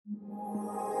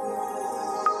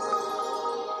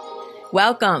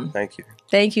Welcome. Thank you.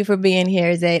 Thank you for being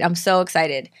here, Zayd. I'm so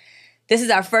excited. This is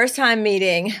our first time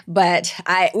meeting, but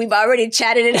we've already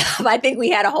chatted it up. I think we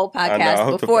had a whole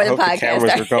podcast before the podcast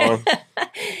cameras were going.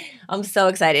 I'm so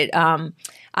excited.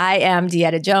 I am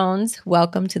DeEtta Jones.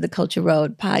 Welcome to the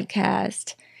CultureRoad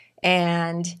Podcast.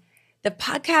 And the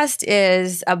podcast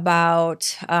is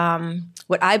about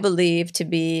what I believe to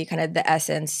be kind of the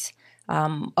essence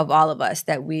of all of us,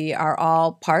 that we are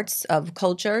all parts of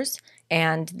cultures,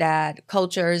 and that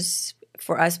cultures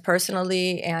for us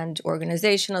personally and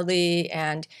organizationally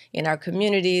and in our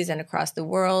communities and across the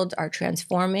world are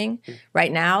transforming.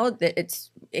 Right now, it's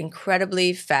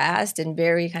incredibly fast and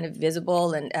very kind of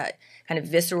visible and kind of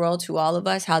visceral to all of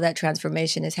us how that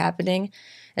transformation is happening.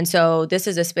 And so this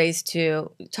is a space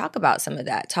to talk about some of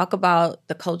that, talk about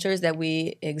the cultures that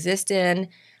we exist in,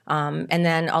 and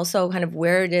then also kind of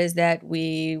where it is that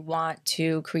we want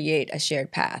to create a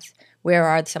shared path. Where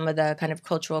are some of the kind of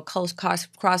cultural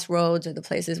crossroads or the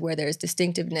places where there's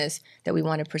distinctiveness that we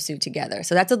want to pursue together?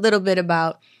 So that's a little bit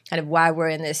about kind of why we're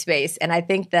in this space. And I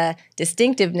think the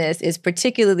distinctiveness is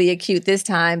particularly acute this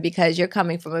time because you're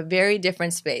coming from a very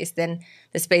different space than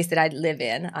the space that I live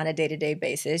in on a day-to-day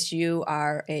basis. You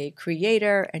are a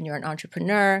creator and you're an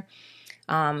entrepreneur.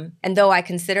 And though I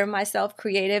consider myself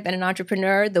creative and an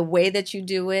entrepreneur, the way that you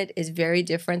do it is very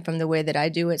different from the way that I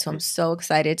do it. So I'm so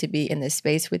excited to be in this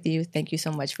space with you. Thank you so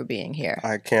much for being here.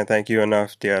 I can't thank you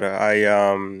enough,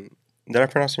 DeEtta. Did I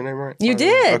pronounce your name right? You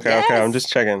did. Okay, yes. okay. I'm just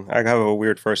checking. I have a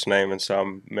weird first name, and so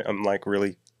I'm like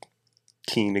really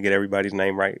keen to get everybody's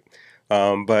name right.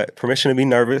 But permission to be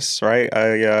nervous, right?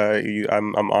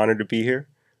 I'm honored to be here,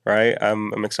 right?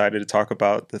 I'm excited to talk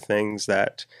about the things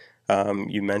that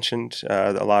you mentioned.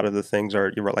 A lot of the things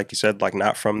are, like you said, like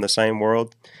not from the same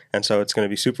world. And so it's going to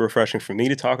be super refreshing for me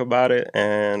to talk about it.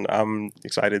 And I'm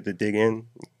excited to dig in.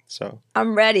 So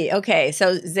I'm ready. Okay.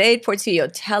 So Zayd Portillo,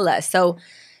 tell us. So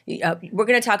we're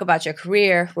going to talk about your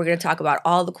career. We're going to talk about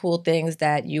all the cool things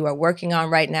that you are working on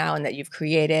right now and that you've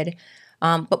created.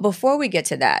 But before we get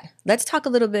to that, let's talk a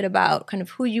little bit about kind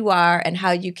of who you are and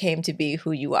how you came to be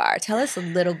who you are. Tell us a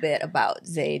little bit about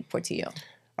Zayd Portillo.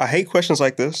 I hate questions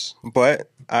like this, but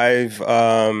I've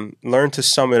learned to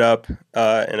sum it up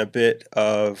in a bit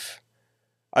of,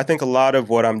 I think a lot of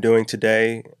what I'm doing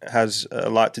today has a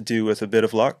lot to do with a bit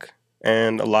of luck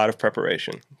and a lot of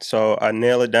preparation. So I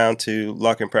nail it down to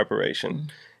luck and preparation.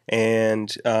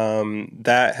 And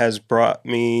that has brought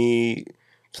me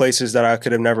places that I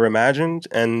could have never imagined.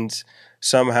 And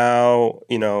somehow,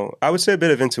 I would say a bit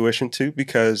of intuition too,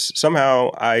 because somehow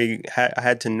I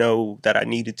had to know that I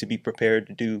needed to be prepared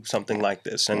to do something like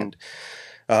this. And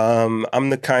I'm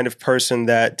the kind of person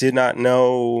that did not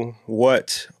know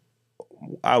what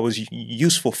I was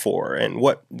useful for and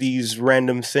what these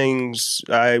random things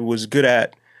I was good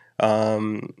at,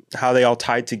 how they all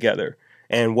tied together.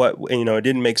 And it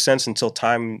didn't make sense until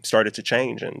time started to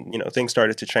change and, things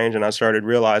started to change. And I started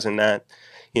realizing that,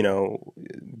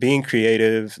 being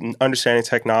creative, understanding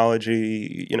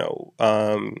technology,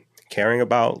 caring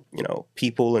about,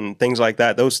 people and things like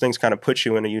that, those things kind of put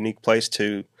you in a unique place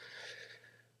to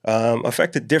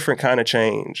affect a different kind of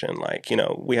change. And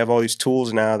we have all these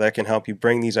tools now that can help you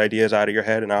bring these ideas out of your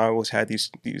head. And I always had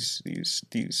these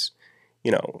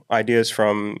ideas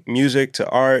from music to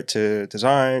art to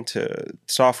design to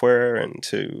software and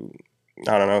to,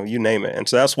 I don't know, you name it. And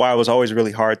so that's why it was always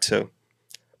really hard to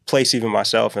place even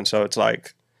myself. And so it's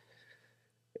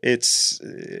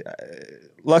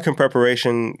luck and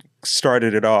preparation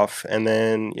started it off, and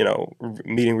then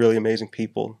meeting really amazing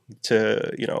people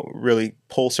to really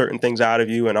pull certain things out of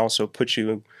you and also put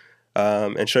you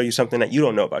and show you something that you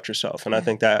don't know about yourself. And I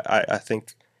think that I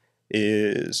think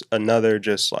is another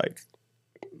just like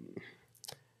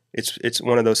it's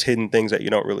one of those hidden things that you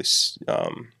don't really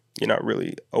you're not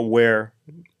really aware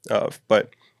of. But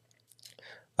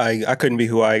I couldn't be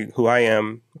who I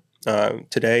am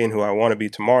today and who I want to be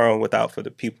tomorrow without for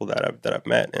the people that I've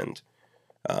met and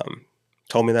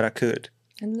told me that I could.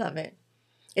 I love it.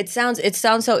 It sounds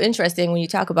so interesting when you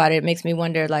talk about it. It makes me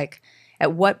wonder, like,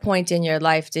 at what point in your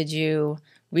life did you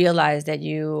realize that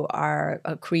you are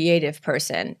a creative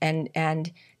person? And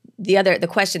the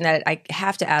question that I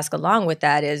have to ask along with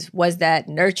that is, was that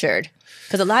nurtured?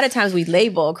 Because a lot of times we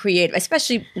label creative,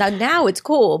 especially now it's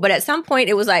cool, but at some point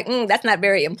it was like, that's not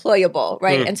very employable,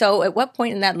 right? And so at what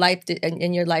point in that life,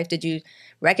 in your life, did you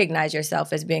recognize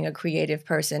yourself as being a creative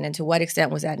person? And to what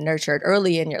extent was that nurtured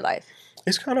early in your life?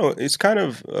 It's kind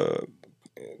of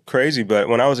crazy, but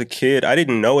when I was a kid, I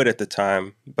didn't know it at the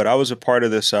time, but I was a part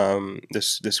of this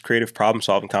this creative problem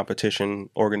solving competition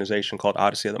organization called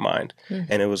Odyssey of the Mind,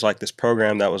 and it was like this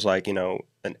program that was like, you know,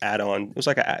 an add-on.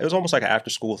 It was almost like an after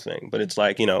school thing, but it's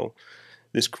like, you know,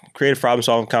 this creative problem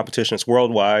solving competition. It's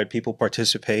worldwide. People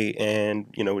participate and,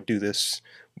 you know, would do this,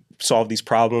 solve these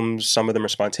problems. Some of them are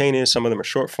spontaneous, some of them are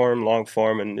short form, long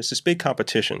form, and it's this big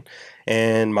competition.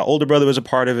 And my older brother was a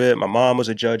part of it. My mom was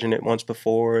a judge in it once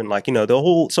before, and like, you know, the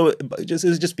whole, so it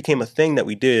just became a thing that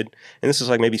we did. And this is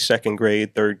like maybe second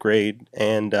grade, third grade,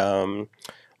 and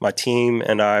my team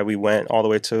and we went all the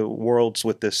way to Worlds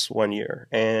with this one year,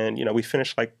 and you know, we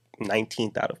finished like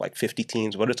 19th out of like 50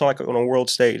 teams, but it's like on a world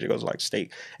stage, it goes like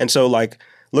state. And so like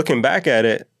looking back at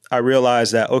it, I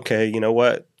realized that, okay, you know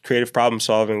what? Creative problem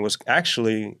solving was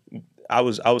actually, I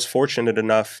was fortunate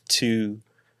enough to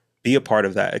be a part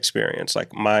of that experience.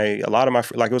 Like a lot of my,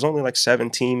 like it was only like 7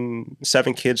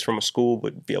 kids from a school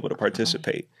would be able to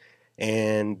participate.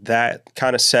 And that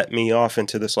kind of set me off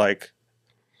into this, like,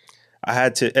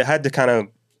 it had to kind of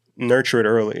nurture it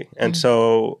early. And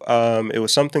so it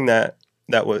was something that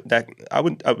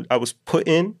I was put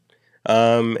in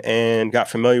and got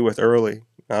familiar with early.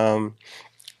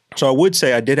 So I would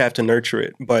say I did have to nurture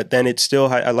it, but then it's still,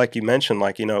 like you mentioned,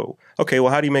 like, you know, okay,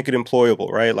 well, how do you make it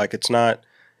employable, right? Like, it's not,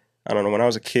 I don't know, when I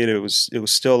was a kid, it was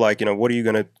still like, you know, what are you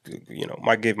going to, you know,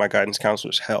 I gave my guidance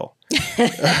counselors hell. You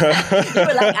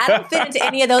were like, I don't fit into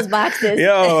any of those boxes.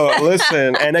 Yo,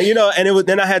 listen. And, you know, and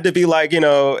then I had to be like, you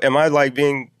know, am I like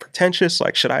being pretentious?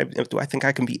 Like, do I think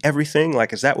I can be everything?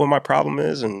 Like, is that what my problem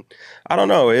is? And I don't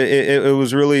know. It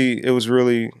was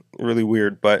really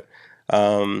weird. But,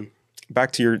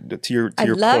 back to your I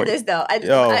your love point. this though.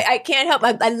 I can't help.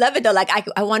 I love it though. Like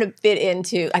I want to fit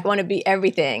into. I want to be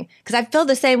everything because I feel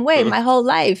the same way my whole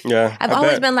life. Yeah, I've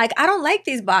always been like, I don't like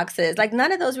these boxes. Like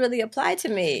none of those really apply to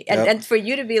me. And for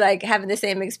you to be like having the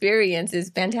same experience is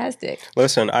fantastic.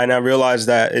 Listen, I now realize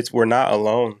that we're not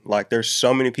alone. Like there's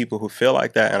so many people who feel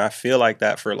like that, and I feel like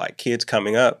that for like kids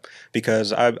coming up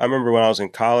because I remember when I was in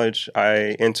college,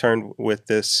 I interned with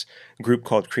this group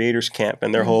called Creators Camp,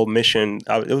 and their whole mission,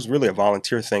 it was really a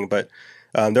volunteer thing, but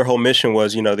their whole mission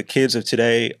was, you know, the kids of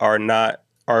today are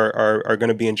going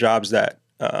to be in jobs that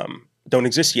don't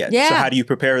exist yet. Yeah. So how do you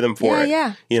prepare them for it?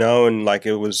 Yeah. You know, and like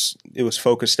it was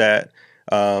focused at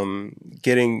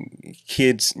getting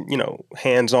kids, you know,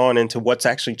 hands on into what's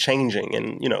actually changing,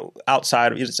 and you know,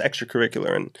 outside of it's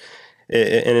extracurricular, and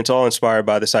it's all inspired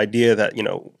by this idea that, you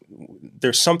know,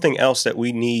 there's something else that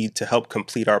we need to help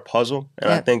complete our puzzle.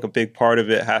 And I think a big part of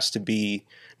it has to be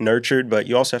nurtured, but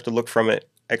you also have to look from it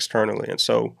externally. And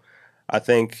so I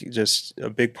think just a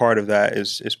big part of that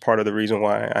is part of the reason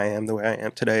why I am the way I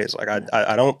am today. Is like,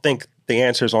 I don't think the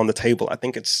answer is on the table. I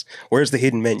think it's, where's the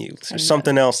hidden menu? There's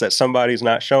something else that somebody's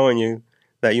not showing you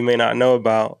that you may not know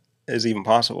about is even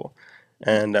possible.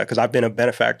 And because I've been a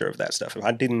benefactor of that stuff. If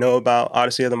I didn't know about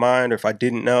Odyssey of the Mind, or if I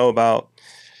didn't know about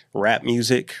rap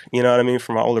music, you know what I mean,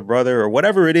 from my older brother or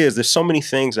whatever it is, there's so many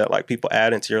things that like people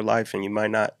add into your life and you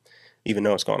might not even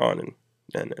know what's going on.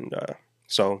 And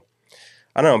so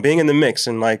I don't know, being in the mix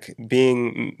and like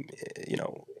being, you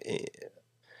know,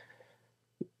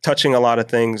 touching a lot of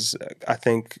things, I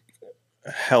think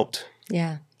helped.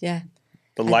 Yeah. The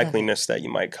likeliness that you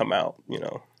might come out, you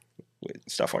know, with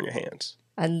stuff on your hands.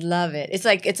 I love it. It's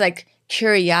like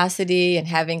curiosity and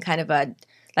having kind of a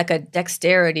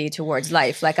dexterity towards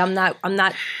life. Like I'm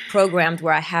not programmed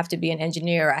where I have to be an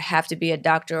engineer, or I have to be a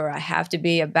doctor, or I have to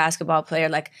be a basketball player.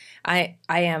 Like I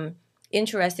am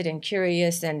interested and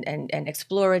curious and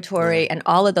exploratory, and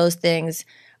all of those things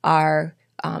are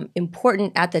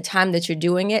important at the time that you're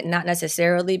doing it, not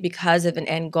necessarily because of an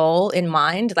end goal in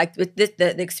mind. Like with this,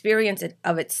 the experience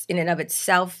of it in and of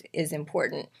itself is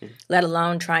important, let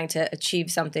alone trying to achieve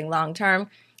something long term.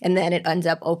 And then it ends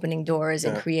up opening doors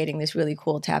and creating this really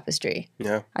cool tapestry.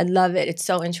 Yeah. I love it. It's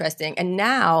so interesting. And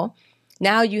now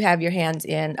you have your hands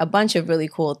in a bunch of really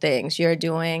cool things. You're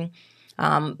doing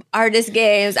artist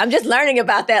games. I'm just learning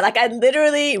about that. Like I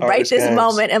literally right this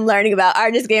moment am learning about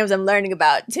artist games. I'm learning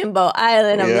about Timbo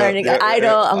Island. I'm learning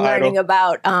Idol. I'm learning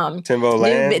about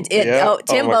Timbaland.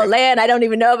 Timbaland. I don't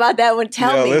even know about that one.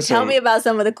 Tell me about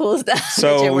some of the cool stuff.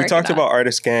 So we talked about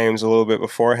artist games a little bit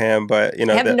beforehand, but you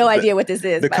know, I have no idea what this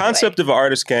is. The concept of an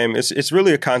artist game it's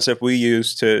really a concept we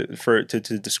use to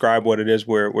describe what it is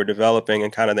we're developing,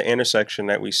 and kind of the intersection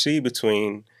that we see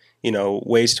between, you know,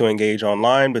 ways to engage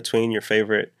online between your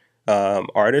favorite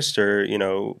artist or, you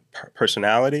know,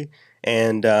 personality,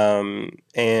 and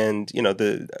you know,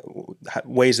 the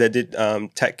ways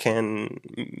that tech can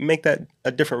make that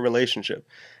a different relationship.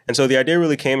 And so the idea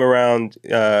really came around,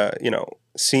 you know,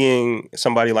 seeing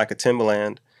somebody like a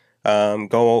Timbaland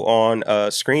go on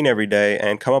a screen every day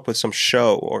and come up with some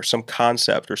show or some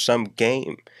concept or some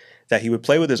game that he would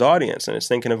play with his audience. And it's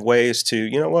thinking of ways to,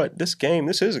 you know what, this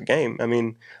is a game. I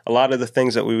mean, a lot of the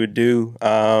things that we would do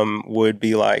would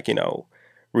be like, you know,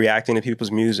 reacting to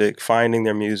people's music, finding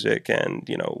their music, and,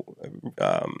 you know,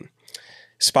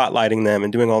 spotlighting them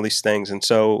and doing all these things. And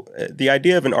so the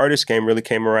idea of an artist game really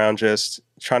came around just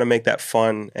trying to make that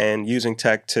fun and using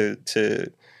tech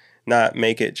to not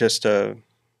make it just a,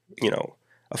 you know,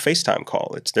 a FaceTime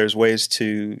call. There's ways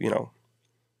to, you know,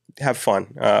 have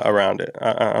fun around it.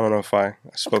 I don't know if I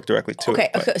spoke directly to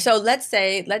it. Okay. So let's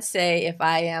say if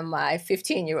I am my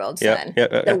 15-year-old son,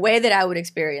 the the way that I would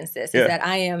experience this is that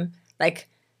I am like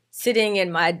sitting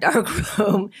in my dark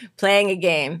room playing a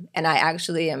game, and I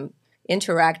actually am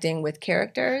interacting with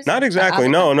characters. Not exactly.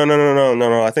 No.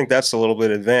 I think that's a little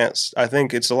bit advanced. I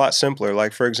think it's a lot simpler.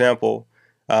 Like, for example,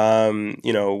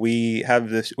 you know, we have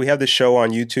this show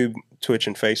on YouTube, Twitch,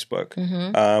 and Facebook.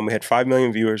 We had 5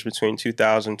 million viewers between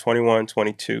 2021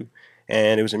 22,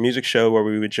 and it was a music show where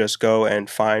we would just go and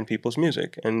find people's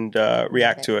music and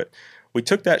react to it. We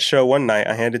took that show one night.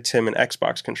 I handed Tim an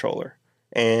Xbox controller,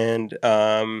 and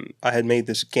I had made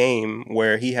this game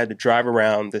where he had to drive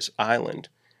around this island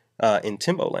in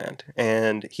Timbaland,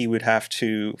 and he would have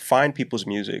to find people's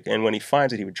music. And when he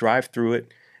finds it, he would drive through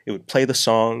it. It would play the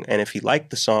song, and if he liked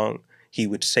the song, he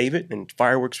would save it, and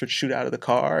fireworks would shoot out of the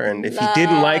car. And if he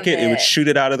didn't like it, it would shoot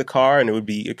it out of the car, and it would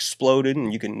be exploded,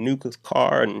 and you can nuke the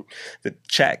car, and the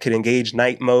chat could engage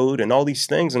night mode, and all these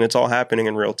things, and it's all happening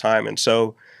in real time. And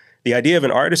so the idea of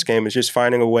an artist game is just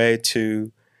finding a way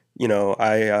to, you know,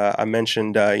 I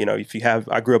mentioned, you know,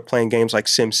 I grew up playing games like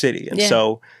SimCity, and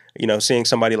so, you know, seeing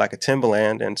somebody like a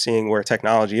Timbaland and seeing where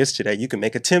technology is today, you can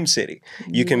make a Tim City.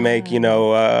 You can make, you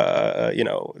know,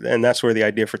 and that's where the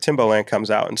idea for Timbaland comes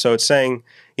out. And so it's saying,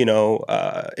 you know,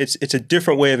 it's a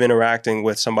different way of interacting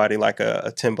with somebody like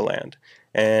a Timbaland,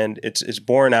 and it's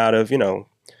born out of, you know,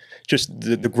 just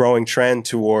the growing trend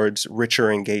towards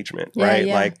richer engagement, right?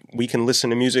 Like, we can listen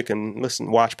to music and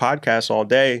watch podcasts all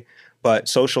day, but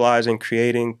socializing,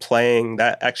 creating, playing,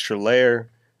 that extra layer,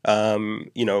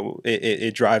 you know,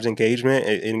 it drives engagement.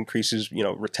 It increases, you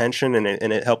know, retention, and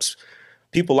it helps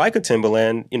people like a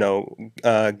Timbaland, you know,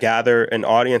 gather an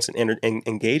audience and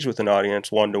engage with an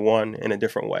audience one-to-one in a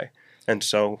different way. And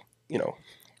so, you know.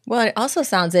 Well, it also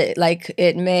sounds like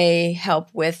it may help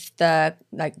with the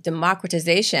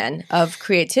democratization of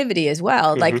creativity as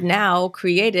well. Like, now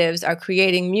creatives are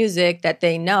creating music that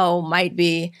they know might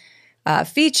be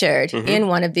featured in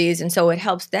one of these, and so it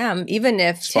helps them, even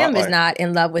if Tim is not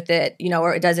in love with it, you know,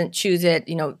 or it doesn't choose it,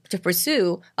 you know, to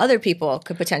pursue. Other people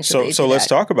could potentially. So let's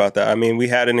talk about that. I mean, we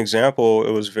had an example.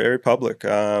 It was very public.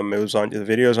 It was on the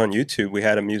videos on YouTube. We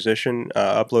had a musician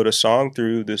upload a song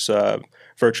through this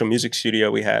virtual music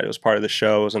studio we had. It was part of the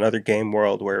show. It was another game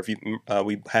world where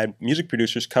we had music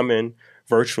producers come in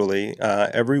virtually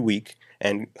every week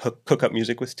and cook up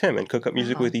music with Tim and cook up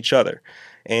music with each other.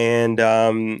 And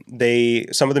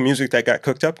some of the music that got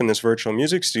cooked up in this virtual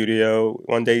music studio,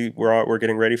 one day we're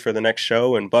getting ready for the next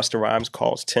show, and Busta Rhymes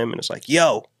calls Tim and it's like,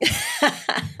 yo,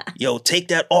 take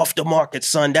that off the market,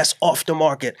 son. That's off the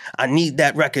market. I need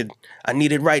that record. I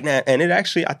need it right now. And it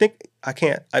actually,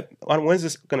 when's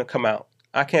this going to come out?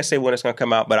 I can't say when it's going to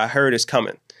come out, but I heard it's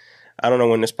coming. I don't know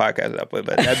when this podcast is up with,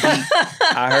 but that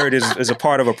beat I heard is a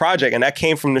part of a project, and that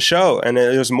came from the show. And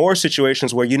there's more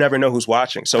situations where you never know who's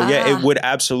watching. So it would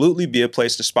absolutely be a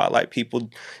place to spotlight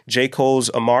people. J. Cole's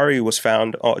Amari was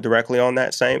found directly on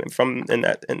that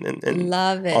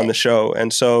Love it. On the show.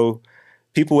 And so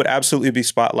people would absolutely be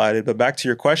spotlighted. But back to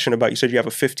your question about, you said you have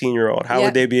a 15-year-old. How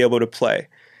would they be able to play?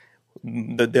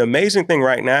 The amazing thing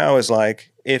right now is,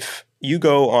 like, if you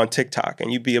go on TikTok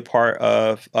and you be a part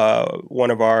of one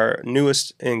of our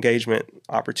newest engagement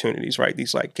opportunities, right?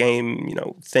 These like game, you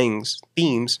know, themes,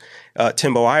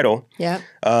 Timbo Idol. Yeah.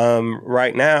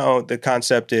 Right now, the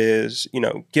concept is, you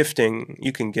know, gifting.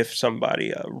 You can gift somebody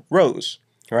a rose,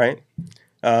 right?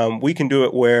 We can do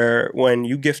it where when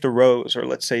you gift a rose, or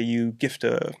let's say you gift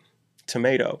a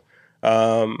tomato,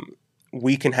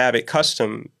 we can have it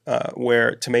custom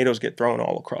where tomatoes get thrown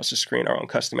all across the screen, our own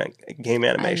custom game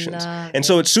animations. And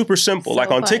so it's super simple. So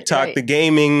like on TikTok, the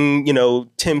gaming, you know,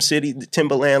 Tim City,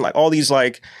 Timbaland, like all these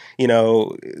like, you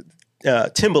know,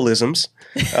 Timbalisms.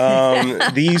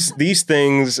 These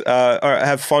things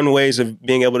have fun ways of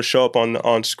being able to show up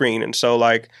on screen. And so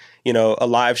like, you know, a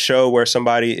live show where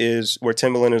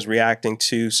Timbaland is reacting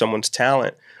to someone's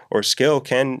talent, or skill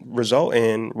can result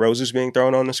in roses being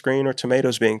thrown on the screen or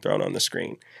tomatoes being thrown on the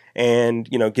screen. And,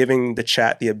 giving the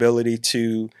chat the ability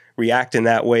to react in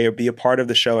that way or be a part of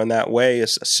the show in that way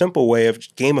is a simple way of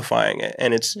gamifying it.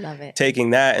 And it's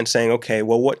taking that and saying, okay,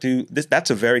 well, that's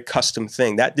a very custom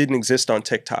thing that didn't exist on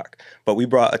TikTok, but we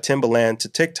brought a Timbaland to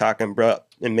TikTok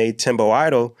and made Timbo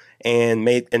Idol and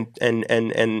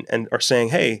are saying,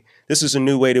 hey, this is a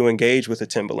new way to engage with a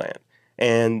Timbaland.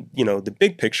 And, the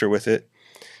big picture with it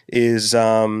is,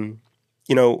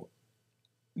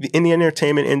 in the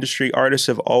entertainment industry, artists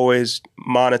have always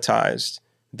monetized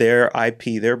their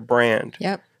IP, their brand,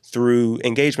 through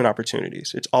engagement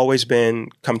opportunities. It's always been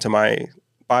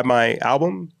buy my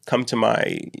album, come to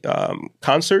my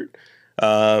concert,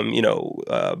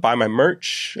 buy my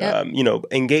merch,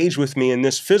 engage with me in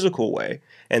this physical way.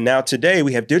 And now today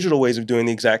we have digital ways of doing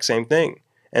the exact same thing.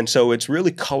 And so it's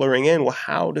really coloring in, well,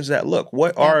 how does that look?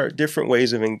 What are different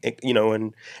ways of, and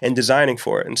designing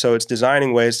for it? And so it's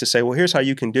designing ways to say, well, here's how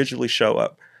you can digitally show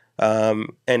up and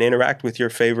interact with your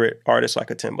favorite artist like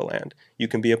a Timbaland. You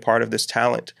can be a part of this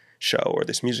talent show or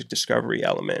this music discovery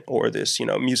element or this,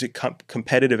 music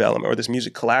competitive element or this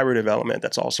music collaborative element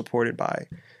that's all supported by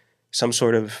some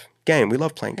sort of game. We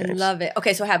love playing games. I love it.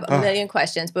 Okay, so I have a million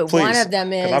questions, but please, one of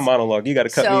them is... I'm monologue. You got to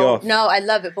cut me off. No, I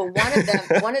love it. But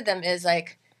one of them is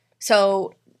like,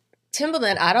 so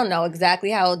Timbaland, I don't know exactly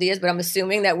how old he is, but I'm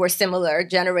assuming that we're similar,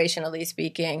 generationally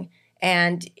speaking.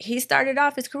 And he started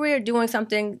off his career doing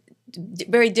something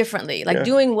very differently,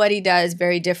 doing what he does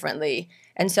very differently.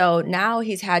 And so now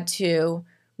he's had to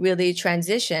really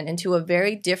transition into a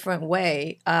very different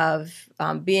way of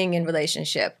being in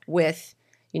relationship with,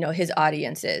 his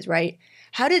audiences, right?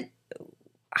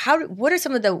 What are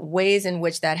some of the ways in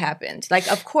which that happened? Like,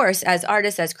 of course, as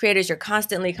artists, as creators, you're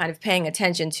constantly kind of paying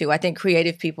attention to. I think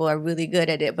creative people are really good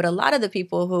at it. But a lot of the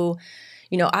people who,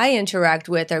 I interact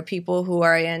with are people who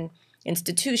are in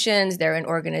institutions, they're in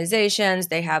organizations,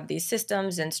 they have these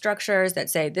systems and structures that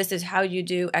say this is how you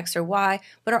do X or Y,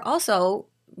 but are also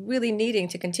really needing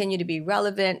to continue to be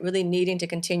relevant, really needing to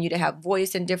continue to have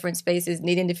voice in different spaces,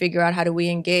 needing to figure out how do we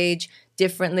engage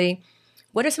differently.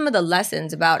 What are some of the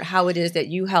lessons about how it is that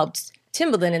you helped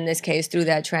Timbaland in this case through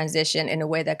that transition in a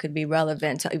way that could be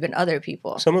relevant to even other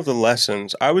people? Some of the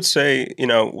lessons, I would say,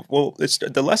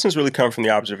 the lessons really come from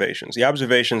the observations. The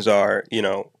observations are,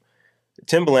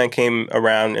 Timbaland came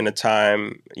around in a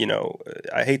time,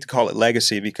 I hate to call it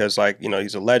legacy because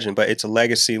he's a legend, but it's a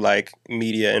legacy like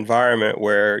media environment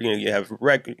where, you have,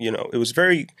 it was a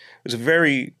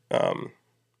very,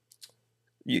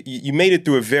 you made it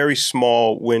through a very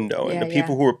small window, and the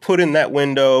people who were put in that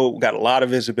window got a lot of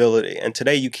visibility. And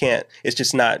today you can't. It's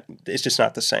just not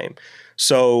the same.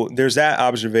 So there's that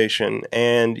observation,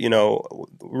 and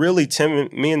really,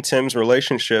 me and Tim's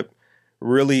relationship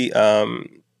really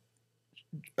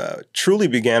truly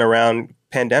began around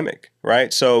pandemic,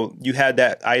 right? So you had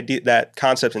that idea, that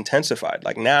concept intensified.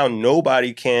 Like now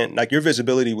nobody can, your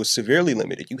visibility was severely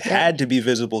limited. You had to be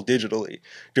visible digitally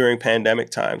during pandemic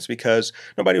times because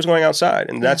nobody was going outside.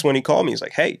 And that's when he called me. He's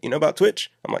like, hey, you know about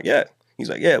Twitch? I'm like, yeah. He's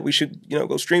like, yeah, we should,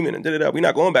 go streaming and da-da-da. We're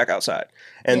not going back outside.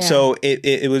 And so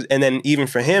it was, and then even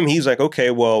for him, he's like,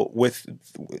 okay, well,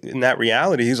 in that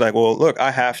reality, he's like, well, look, I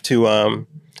have to,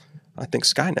 I think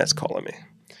Skynet's calling me.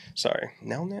 Sorry,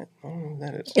 Nelnet? I don't know who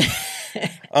that is.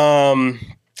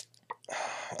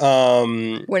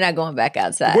 We're not going back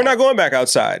outside. We're not going back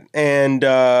outside. And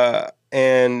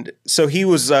so he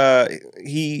was, a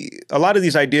lot of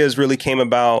these ideas really came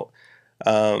about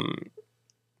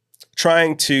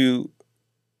trying to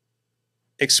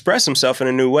express himself in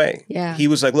a new way. Yeah. He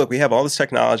was like, look, we have all this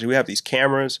technology. We have these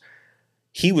cameras.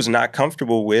 He was not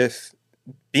comfortable with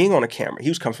being on a camera. He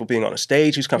was comfortable being on a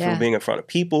stage. He was comfortable being in front of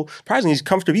people. Surprisingly,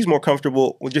 he's more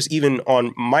comfortable with just even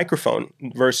on microphone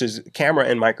versus camera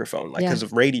and microphone, because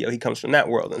of radio. He comes from that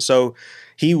world. And so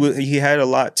he had a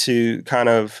lot to kind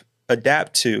of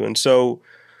adapt to. And so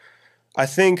I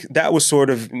think that was sort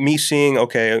of me seeing,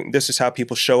 okay, this is how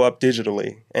people show up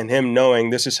digitally, and him knowing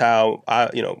this is how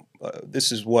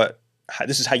this is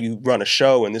how you run a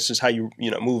show, and this is how you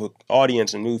move an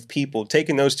audience and move people.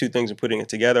 Taking those two things and putting it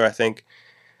together, I think,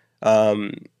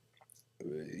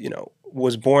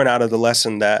 was born out of the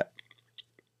lesson that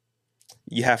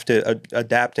you have to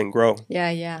adapt and grow.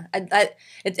 Yeah.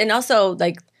 And also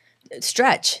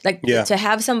stretch, to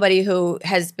have somebody who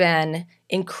has been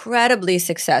incredibly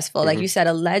successful, like you said,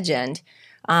 a legend,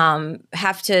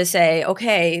 have to say,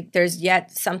 okay, there's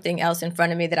yet something else in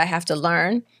front of me that I have to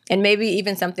learn, and maybe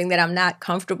even something that I'm not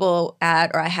comfortable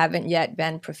at, or I haven't yet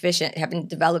been proficient, haven't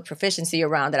developed proficiency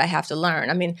around, that I have to learn.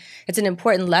 I mean, it's an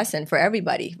important lesson for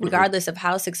everybody, regardless of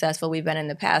how successful we've been in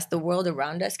the past. The world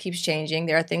around us keeps changing.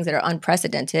 There are things that are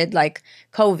unprecedented, like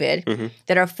COVID,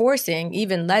 that are forcing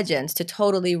even legends to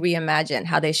totally reimagine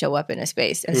how they show up in a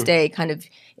space and stay kind of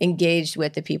engaged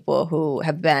with the people who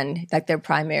have been like their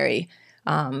primary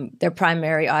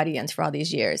audience for all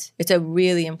these years. It's a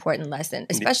really important lesson,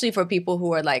 especially for people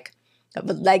who are like of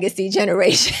a legacy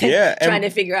generation, trying to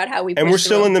figure out how we push. And we're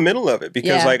still through. in the middle of it,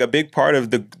 because like a big part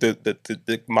of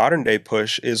the modern day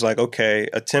push is like, okay,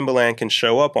 a Timbaland can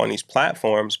show up on these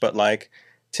platforms, but like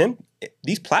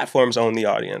these platforms own the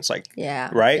audience, like,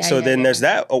 right? So then there's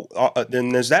that. Then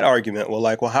there's that argument. Well,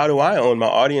 like, well, how do I own my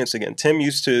audience again? Tim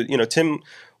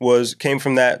came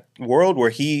from that world where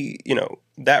he,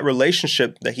 that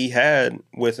relationship that he had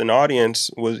with an audience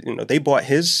was, they bought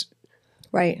his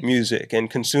music and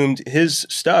consumed his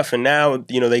stuff, and now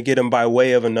they get him by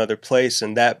way of another place,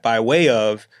 and that by way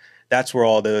of, that's where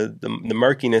all the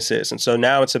murkiness is. And so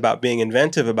now it's about being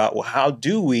inventive about, well, how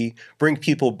do we bring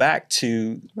people back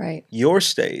to your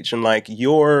stage and like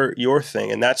your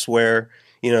thing? And that's where,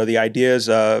 the ideas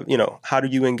of, how do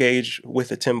you engage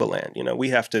with a Timbaland? We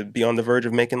have to be on the verge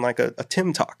of making like a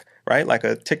Tim Talk, right? Like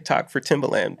a TikTok for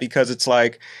Timbaland, because it's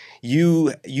like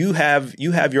you have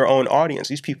your own audience.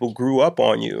 These people grew up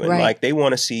on you, and like they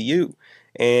want to see you.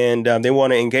 And they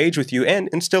want to engage with you,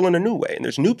 and still in a new way. And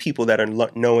there's new people that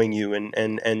are knowing you, and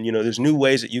there's new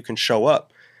ways that you can show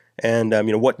up. And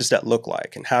what does that look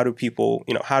like? And how do people,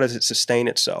 how does it sustain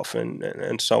itself,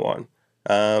 and so on.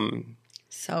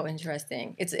 So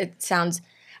interesting. It's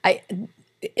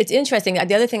interesting.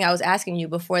 The other thing I was asking you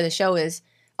before the show is,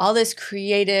 all this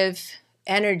creative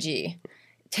energy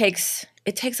takes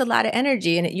a lot of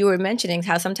energy. And you were mentioning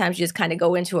how sometimes you just kind of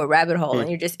go into a rabbit hole and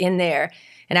you're just in there.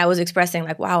 And I was expressing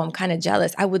like, wow, I'm kind of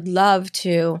jealous. I would love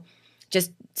to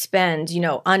just spend,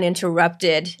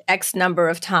 uninterrupted X number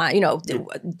of time,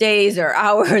 days or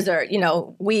hours or,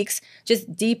 weeks,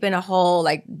 just deep in a hole,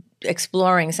 like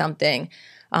exploring something.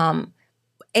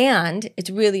 And it's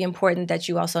really important that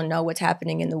you also know what's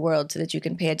happening in the world so that you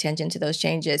can pay attention to those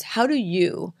changes. How do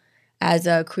you, as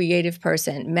a creative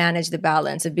person, manage the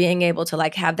balance of being able to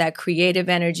like have that creative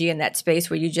energy and that space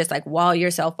where you just like wall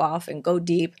yourself off and go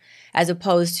deep, as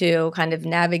opposed to kind of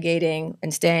navigating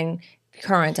and staying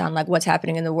current on like what's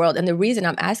happening in the world? And the reason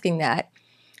I'm asking that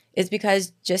is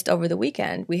because just over the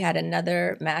weekend, we had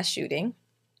another mass shooting,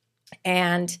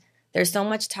 and there's so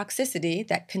much toxicity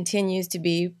that continues to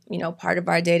be, part of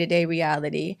our day-to-day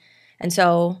reality. And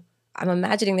so I'm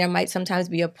imagining there might sometimes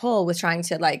be a pull with trying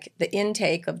to like the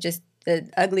intake of just the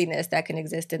ugliness that can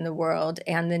exist in the world,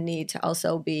 and the need to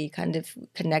also be kind of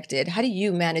connected. How do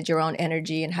you manage your own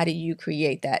energy, and how do you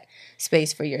create that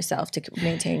space for yourself to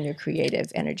maintain your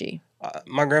creative energy?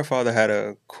 My grandfather had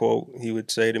a quote he would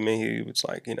say to me. He was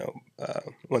like,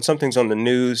 when something's on the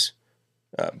news,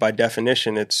 by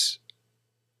definition, it's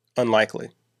unlikely.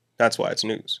 That's why it's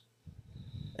news.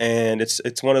 And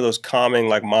it's one of those calming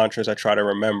like mantras I try to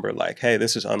remember, like, hey,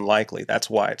 this is unlikely. That's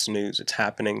why it's news. It's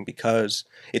happening because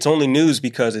it's only news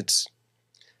because it's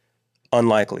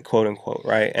unlikely, quote unquote,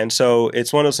 right? And so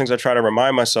it's one of those things I try to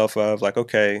remind myself of, like,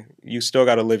 okay, you still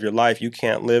got to live your life. You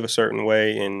can't live a certain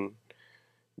way in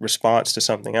response to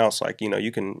something else. Like,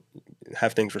 you can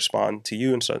have things respond to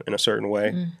you in a certain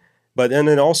way. Mm. But then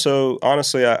it also,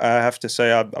 honestly, I have to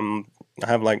say I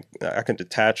can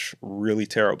detach really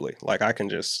terribly. Like I can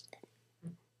just,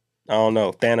 I don't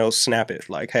know, Thanos snap it.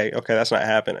 Like, hey, okay, that's not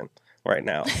happening right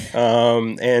now.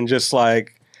 And just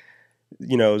like,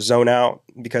 zone out,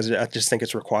 because I just think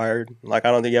it's required. Like,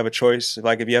 I don't think you have a choice.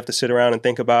 Like if you have to sit around and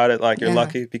think about it, like you're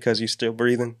lucky because you're still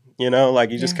breathing,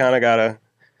 like you just kind of gotta,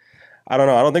 I don't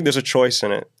know. I don't think there's a choice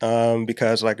in it.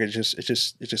 Because like, it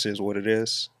just is what it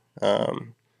is.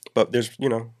 But there's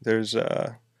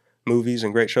movies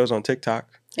and great shows on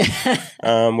TikTok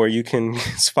where you can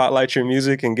spotlight your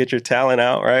music and get your talent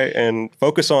out, right? And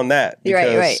focus on that.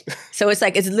 Right. So it's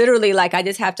literally like I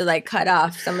just have to like cut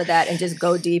off some of that and just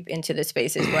go deep into the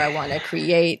spaces where I want to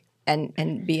create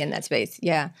and be in that space.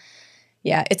 Yeah.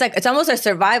 Yeah, it's almost a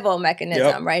survival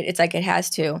mechanism, right? It's like it has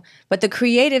to. But the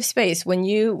creative space, when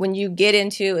you get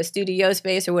into a studio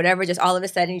space or whatever, just all of a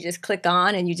sudden you just click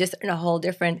on and you just in a whole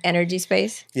different energy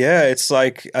space. Yeah, it's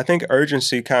like I think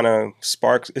urgency kind of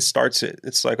starts it.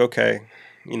 It's like, okay,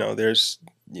 there's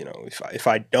if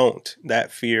I don't,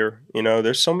 that fear,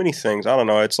 there's so many things. I don't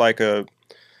know. It's like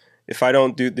if I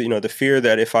don't do the fear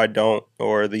that if I don't,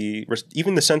 or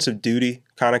even the sense of duty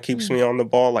kind of keeps me on the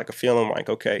ball, like a feeling like,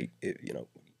 okay,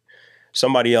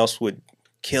 somebody else would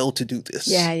kill to do this.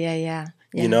 Yeah.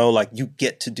 Like you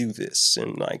get to do this,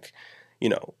 and like,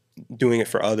 doing it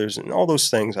for others and all those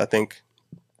things, I think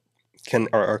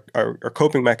are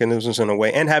coping mechanisms in a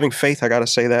way. And having faith, I got to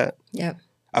say that. Yep.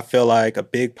 I feel like a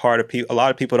big part of a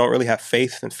lot of people don't really have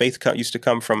faith, and faith used to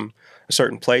come from a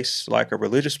certain place, like a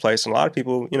religious place. And a lot of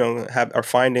people, are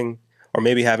finding, or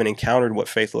maybe haven't encountered what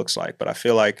faith looks like. But I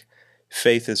feel like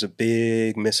faith is a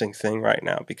big missing thing right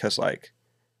now, because like,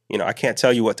 I can't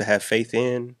tell you what to have faith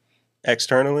in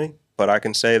externally, but I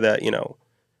can say that,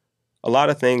 a lot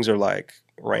of things are like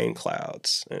rain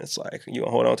clouds, and it's like, you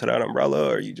gonna hold on to that umbrella,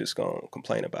 or you just gonna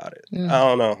complain about it? I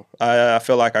don't know. I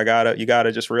feel like you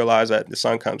gotta just realize that the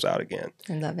sun comes out again.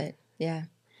 I love it. Yeah.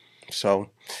 So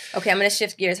okay, I'm gonna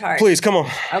shift gears hard. Please, come on.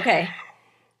 Okay,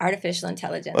 artificial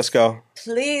intelligence. Let's go.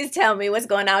 Please tell me what's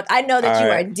going on. I know that you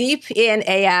are deep in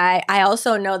AI. I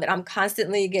also know that I'm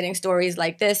constantly getting stories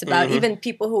like this about even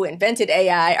people who invented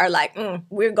AI are like,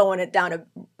 we're going down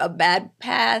a bad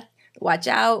path. Watch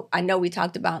out. I know we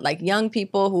talked about like young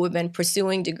people who have been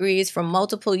pursuing degrees for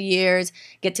multiple years,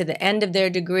 get to the end of their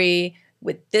degree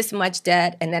with this much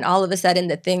debt, and then all of a sudden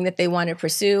the thing that they want to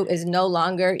pursue is no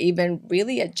longer even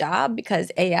really a job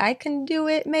because AI can do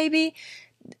it maybe.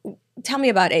 Tell me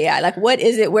about AI. Like, what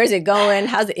is it? Where's it going?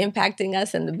 How's it impacting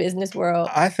us in the business world?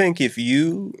 I think if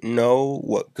you know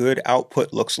what good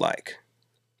output looks like,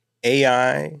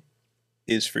 AI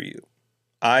is for you.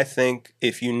 I think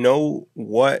if you know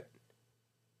what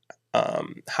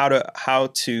how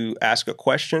to ask a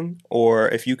question, or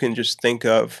if you can just think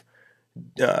of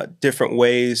different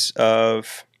ways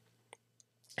of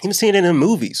even seeing it in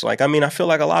movies. Like, I mean, I feel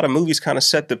like a lot of movies kind of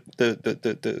set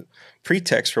the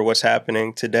pretext for what's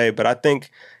happening today. But I think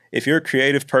if you're a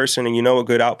creative person and you know what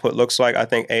good output looks like, I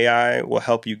think AI will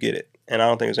help you get it. And I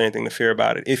don't think there's anything to fear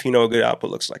about it if you know what good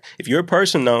output looks like. If you're a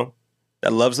person, though,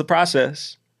 that loves the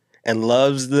process and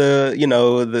loves to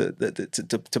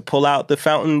pull out the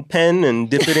fountain pen and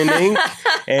dip it in ink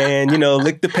and,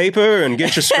 lick the paper and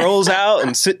get your scrolls out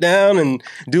and sit down and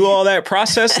do all that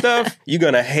process stuff, you're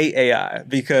going to hate AI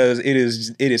because it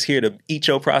is here to eat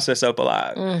your process up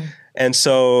alive. And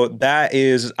so that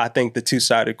is, I think, the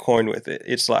two-sided coin with it.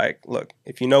 It's like, look,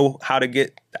 if you know how to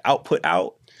get the output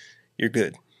out, you're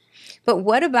good. But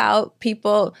what about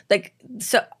people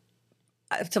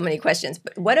I have so many questions,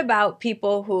 but what about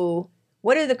people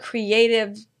what are the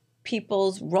creative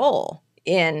people's role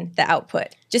in the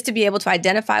output? Just to be able to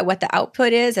identify what the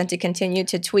output is and to continue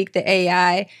to tweak the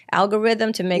AI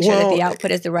algorithm to make sure that the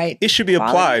output is the right It should be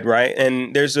quality. Applied, right?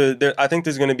 And I think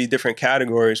there's going to be different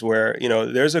categories where,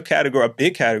 there's a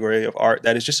big category of art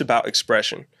that is just about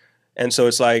expression. And so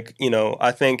it's like,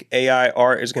 I think AI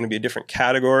art is going to be a different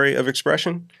category of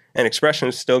expression, and expression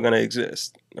is still going to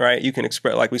exist, right? You can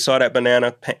express, like we saw that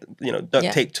banana,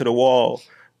 duct taped to the wall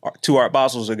 2 Art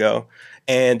Basels ago.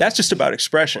 And that's just about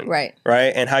expression, right?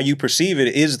 And how you perceive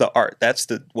it is the art. That's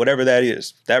whatever that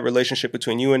is, that relationship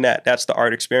between you and that's the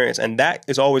art experience. And that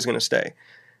is always going to stay.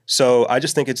 So I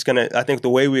just think I think the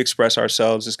way we express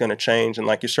ourselves is going to change. And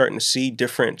like, you're starting to see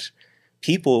different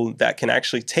people that can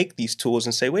actually take these tools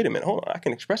and say, wait a minute, hold on, I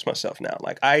can express myself now.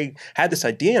 Like, I had this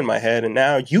idea in my head and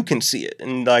now you can see it.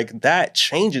 And like, that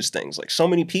changes things. Like, so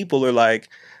many people are like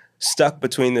stuck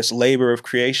between this labor of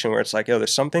creation where it's like, oh,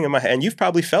 there's something in my head. And you've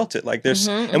probably felt it. Like there's,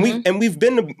 we've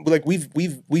been like,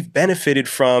 we've benefited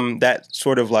from that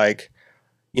sort of like,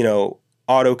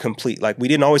 autocomplete. Like, we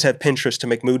didn't always have Pinterest to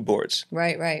make mood boards.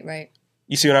 Right.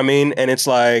 You see what I mean? And it's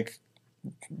like,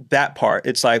 that part,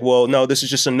 it's like, well, no, this is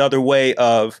just another way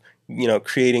of,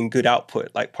 creating good output,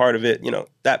 like part of it,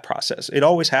 that process. It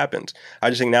always happens. I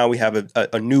just think now we have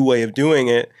a new way of doing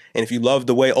it. And if you love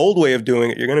the old way of doing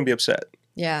it, you're going to be upset.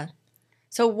 Yeah.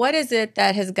 So what is it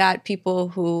that has got people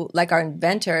who, like, are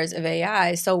inventors of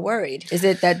AI so worried? Is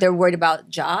it that they're worried about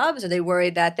jobs? Are they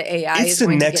worried that the AI is the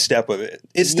next step of it?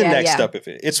 It's the next step of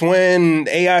it. It's when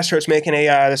AI starts making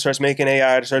AI, that starts making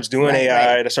AI, that starts doing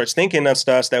AI, that starts thinking of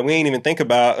stuff that we ain't even think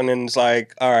about. And then it's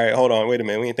like, all right, hold on, wait a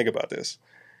minute, we didn't think about this.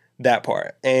 That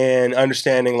part. And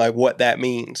understanding like what that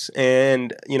means.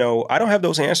 And, I don't have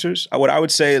those answers. What I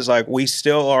would say is like, we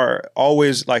still are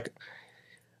always like,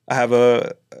 I have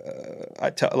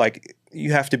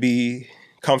you have to be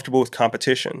comfortable with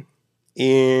competition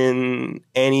in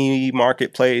any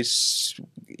marketplace,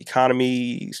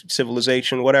 economy,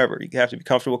 civilization, whatever. You have to be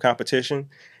comfortable with competition.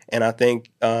 And I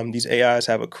think these AIs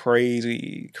have a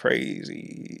crazy,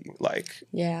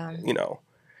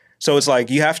 So it's like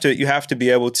you have to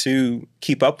be able to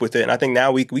keep up with it. And I think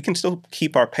now we can still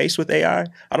keep our pace with AI.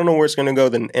 I don't know where it's going to go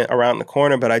around the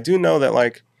corner, but I do know that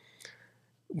like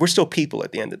we're still people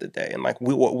at the end of the day, and like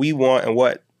what we want and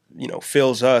what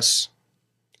fills us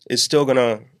is still going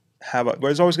to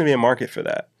there's always going to be a market for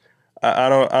that. I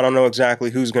don't know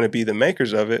exactly who's going to be the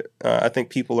makers of it. I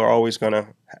think people are always going to,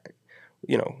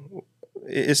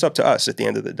 it's up to us at the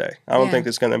end of the day. I don't think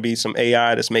it's going to be some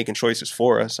AI that's making choices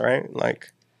for us, right?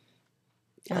 Like,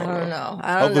 I don't know.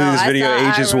 Hopefully this video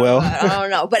ages well. I don't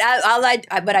know, but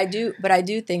I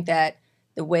do think that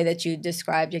the way that you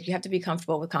described it, you have to be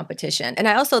comfortable with competition. And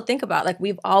I also think about like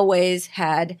we've always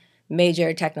had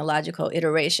major technological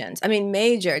iterations. I mean,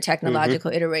 major technological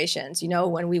iterations.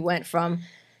 When we went from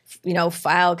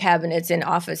file cabinets in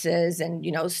offices and,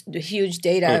 the huge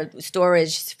data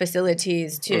storage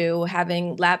facilities to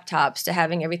having laptops to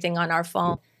having everything on our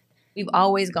phone. We've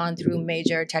always gone through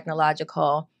major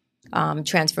technological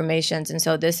transformations. And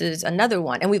so this is another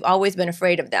one. And we've always been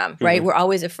afraid of them, right? We're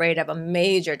always afraid of a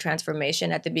major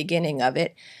transformation at the beginning of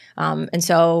it. And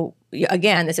so,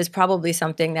 again, this is probably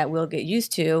something that we'll get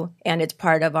used to, and it's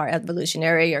part of our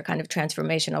evolutionary or kind of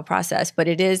transformational process. But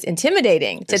it is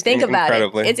intimidating to think about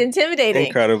it. It's intimidating.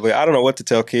 Incredibly. I don't know what to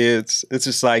tell kids. It's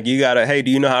just like, hey,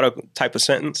 do you know how to type a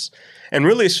sentence? And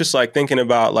really, it's just like thinking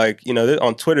about like,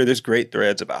 on Twitter, there's great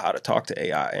threads about how to talk to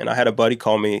AI. And I had a buddy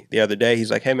call me the other day.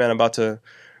 He's like, hey, man, I'm about to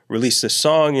release this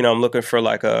song. I'm looking for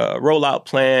like a rollout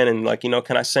plan. And like,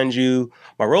 can I send you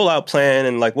my rollout plan?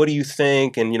 And like, what do you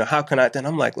think? And, how can I? Then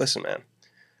I'm like, listen, man,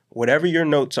 whatever your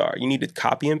notes are, you need to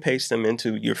copy and paste them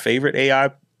into your favorite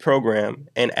AI program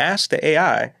and ask the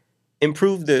AI,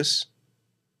 improve this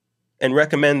and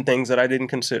recommend things that I didn't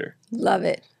consider. Love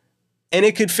it. And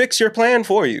it could fix your plan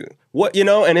for you.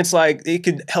 And it's like, it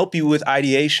could help you with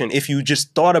ideation if you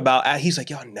just thought about, he's like,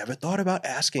 I never thought about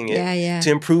asking it to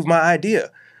improve my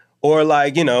idea. Or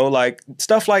like, like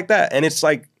stuff like that. And it's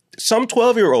like, some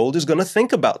 12-year-old is going to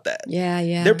think about that.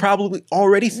 Yeah. They're probably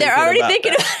already thinking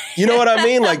about that. You know what I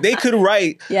mean? Like they could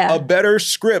write a better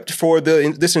script for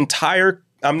this entire,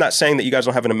 I'm not saying that you guys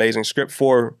don't have an amazing script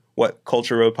for what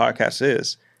Culture Road Podcast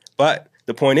is, but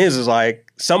the point is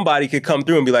like somebody could come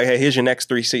through and be like, hey, here's your next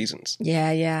 3 seasons.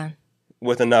 Yeah.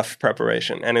 With enough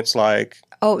preparation. And it's like,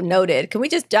 oh, noted. Can we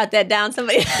just jot that down?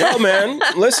 Somebody. Yo, man,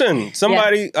 listen,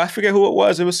 somebody, I forget who it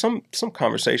was. It was some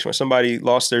conversation where somebody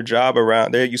lost their job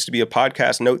around, there used to be a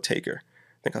podcast note taker.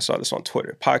 I think I saw this on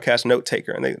Twitter, podcast note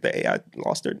taker. And the AI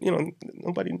lost their, the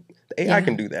AI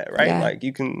can do that, right? Like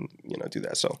you can, do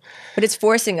that. So, but it's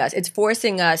forcing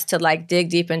us to like dig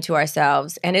deep into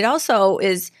ourselves. And it also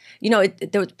is,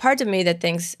 there was part of me that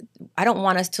thinks I don't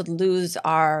want us to lose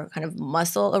our kind of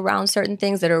muscle around certain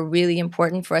things that are really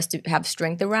important for us to have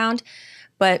strength around.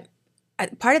 But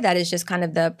part of that is just kind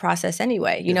of the process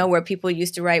anyway, where people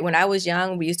used to write, when I was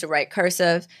young, we used to write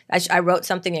cursive. I wrote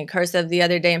something in cursive the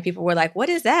other day and people were like, what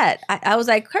is that? I was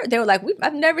like, they were like,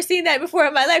 I've never seen that before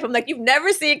in my life. I'm like, you've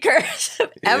never seen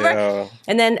cursive ever? Yeah.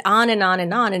 And then on and on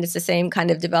and on. And it's the same kind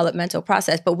of developmental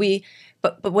process. But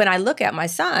when I look at my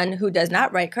son who does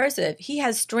not write cursive, he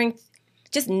has strength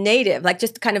just native, like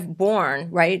just kind of born,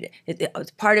 right?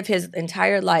 It's part of his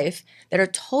entire life that are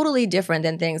totally different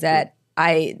than things that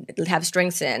I have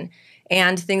strengths in,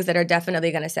 and things that are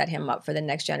definitely going to set him up for the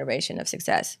next generation of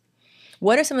success.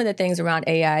 What are some of the things around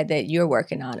AI that you're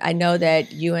working on? I know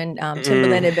that you and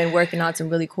Timberland have been working on some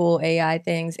really cool AI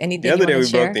things. Anything the other day we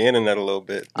share? broke the internet a little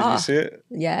bit. Did you see it?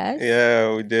 Yes.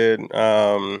 Yeah, we did.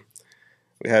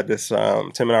 We had this,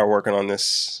 Tim and I were working on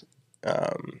this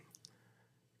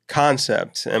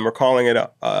concept, and we're calling it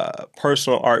a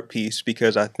personal art piece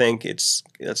because I think it's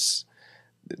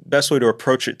the best way to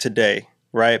approach it today,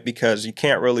 right? Because you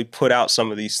can't really put out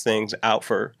some of these things out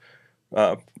for,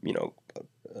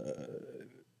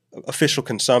 official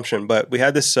consumption. But we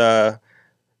had this,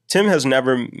 Tim has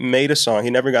never made a song. He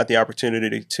never got the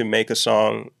opportunity to make a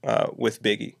song with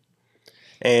Biggie.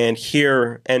 And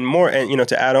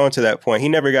to add on to that point, he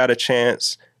never got a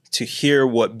chance to hear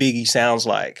what Biggie sounds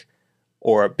like,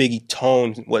 or a Biggie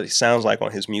tone, what it sounds like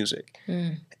on his music.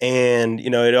 And,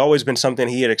 it had always been something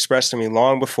he had expressed to me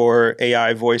long before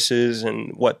AI voices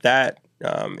and what that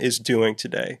is doing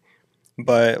today.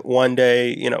 But one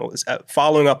day,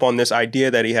 following up on this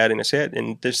idea that he had in his head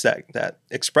and just that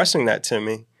expressing that to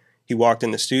me, he walked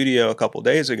in the studio a couple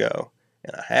days ago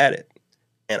and I had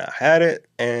it.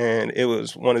 And it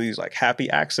was one of these like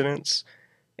happy accidents.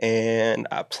 And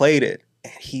I played it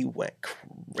and he went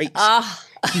crazy.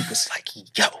 He was like,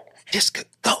 yo, this could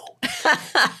go.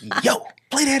 Yo,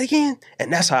 play that again.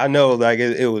 And that's how I know like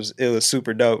it was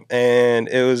super dope. And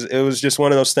it was just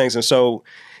one of those things. And so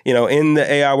in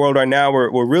the AI world right now,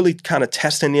 we're really kind of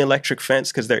testing the electric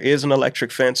fence, because there is an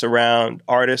electric fence around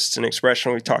artists and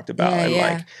expression we talked about. And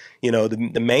like,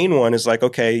 the main one is like,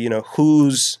 okay,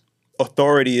 whose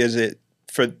authority is it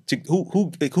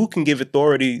who can give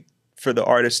authority for the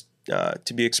artist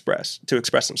to express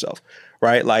themselves,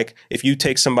 right? Like if you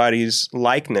take somebody's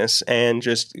likeness and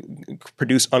just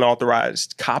produce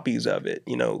unauthorized copies of it,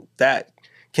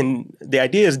 the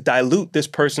idea is dilute this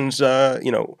person's,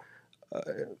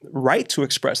 right to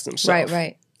express themselves.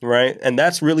 Right. And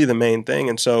that's really the main thing.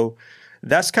 And so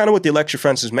that's kind of what the electric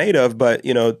fence is made of. But,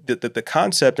 the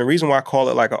concept and reason why I call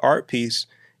it like an art piece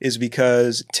is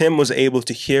because Tim was able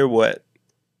to hear what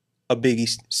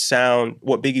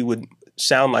Biggie would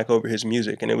sound like over his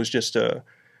music. And it was just a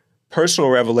personal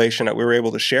revelation that we were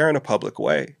able to share in a public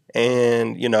way.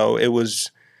 And,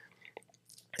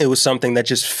 it was something that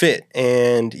just fit.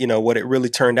 And, what it really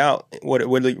turned out, what it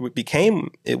really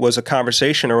became, it was a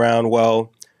conversation around,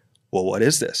 well, what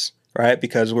is this? Right?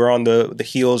 Because we're on the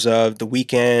heels of The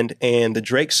Weeknd and the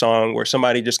Drake song, where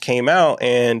somebody just came out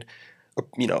and,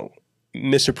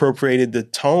 misappropriated the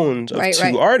tones of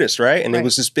two artists, right? And it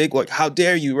was this big, like, how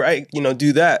dare you, right?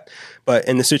 Do that. But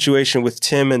in the situation with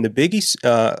Tim and the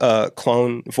Biggie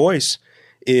clone voice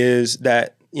is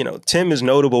that, Tim is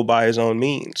notable by his own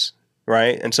means,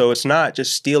 right? And so it's not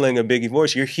just stealing a Biggie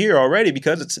voice. You're here already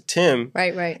because it's a Tim.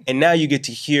 Right. And now you get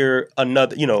to hear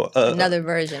another, another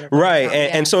version. Right.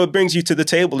 And so it brings you to the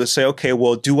table to say, okay,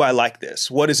 well, do I like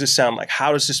this? What does this sound like?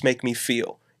 How does this make me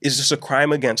feel? Is this a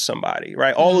crime against somebody,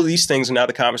 right? All of these things are now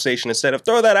the conversation. Instead of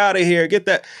throw that out of here, get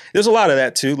that. There's a lot of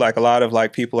that too. Like a lot of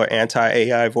like people are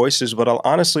anti-AI voices, but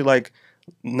honestly, like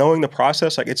knowing the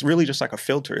process, like it's really just like a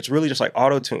filter. It's really just like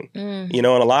auto-tune, and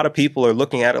a lot of people are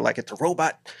looking at it like it's a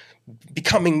robot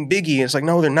becoming Biggie. And it's like,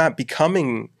 no, they're not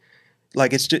becoming.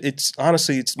 Like it's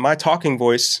honestly, it's my talking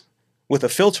voice with a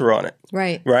filter on it.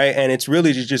 Right. And it's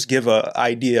really to just give a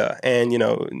idea. And,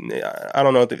 I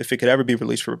don't know if it could ever be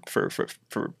released for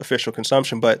official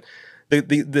consumption, but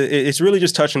it's really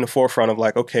just touching the forefront of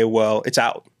like, okay, well, it's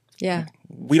out. Yeah.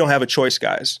 We don't have a choice,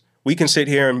 guys. We can sit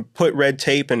here and put red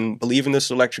tape and believe in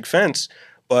this electric fence,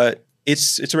 but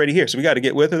it's already here. So we got to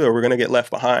get with it or we're going to get left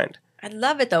behind. I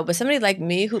love it though. But somebody like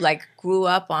me who like grew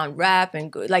up on rap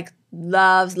and like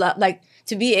loves like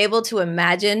to be able to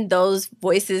imagine those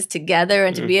voices together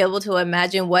and to be able to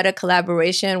imagine what a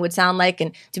collaboration would sound like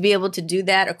and to be able to do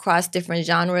that across different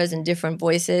genres and different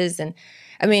voices. And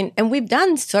I mean, and we've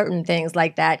done certain things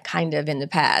like that kind of in the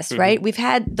past, right? We've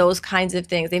had those kinds of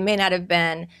things. They may not have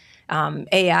been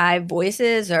AI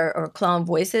voices or clone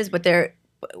voices, but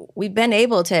we've been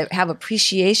able to have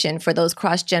appreciation for those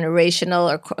cross-generational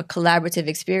or collaborative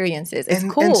experiences. It's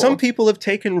cool. And some people have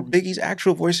taken Biggie's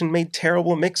actual voice and made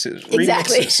terrible mixes.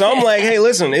 Exactly. Remixes. So I'm like, hey,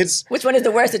 listen, it's... Which one is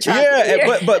the worst to try?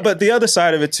 Yeah, but the other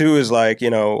side of it too is like,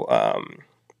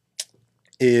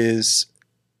 is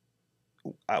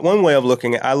one way of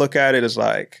looking at, I look at it as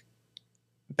like,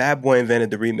 Bad Boy invented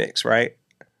the remix, right?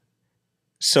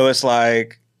 So it's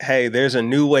like, hey, there's a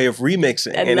new way of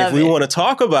remixing. And if we want to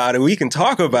talk about it, we can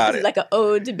talk about it. Like an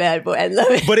ode to Bad Boy. I love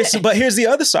it. But here's the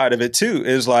other side of it too,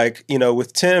 is like,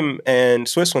 with Tim and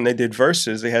Swiss, when they did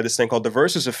Versus, they had this thing called the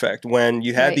Versus effect. When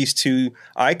you had these two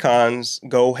icons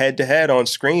go head to head on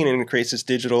screen and it creates this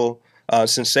digital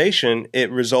sensation,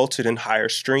 it resulted in higher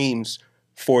streams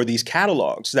for these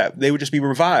catalogs that they would just be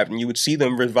revived and you would see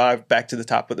them revived back to the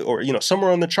top of or somewhere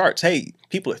on the charts. Hey,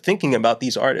 people are thinking about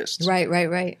these artists.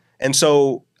 Right. And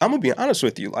so I'm going to be honest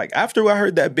with you. Like after I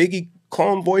heard that Biggie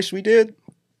clone voice we did,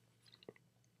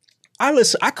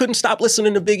 I couldn't stop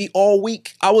listening to Biggie all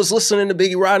week. I was listening to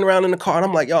Biggie riding around in the car and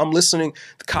I'm like, yo, I'm listening.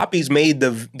 The copies made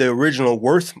the original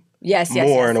worth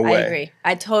more in a way. I agree.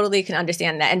 I totally can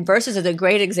understand that. And Versus is a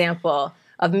great example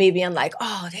of me being like,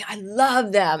 oh, I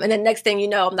love them. And then next thing you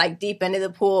know, I'm like deep into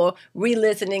the pool,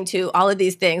 re-listening to all of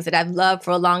these things that I've loved for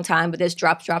a long time, but this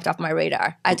dropped off my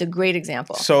radar. It's a great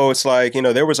example. So it's like,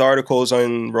 there was articles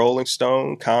on Rolling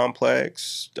Stone,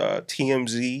 Complex,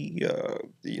 TMZ,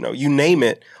 you name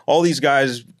it. All these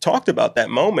guys talked about that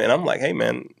moment. And I'm like, hey,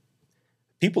 man,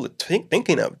 people are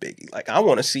thinking of Biggie. Like, I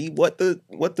want to see what's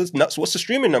the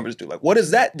streaming numbers do. Like, what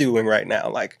is that doing right now?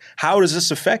 Like, how does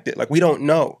this affect it? Like, we don't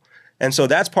know. And so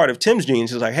that's part of Tim's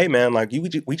genius. Is like, hey, man, like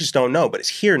we just don't know, but it's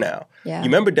here now. Yeah. You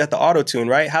remember DeEtta Auto-Tune,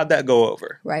 right? How'd that go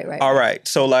over? Right. All right.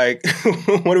 So like,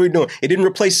 what are we doing? It didn't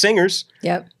replace singers.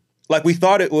 Yep. Like we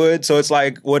thought it would. So it's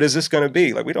like, what is this going to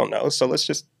be? Like, we don't know. So let's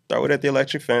just throw it at the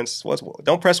electric fence.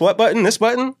 Don't press what button? This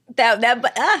button?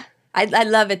 I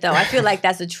love it, though. I feel like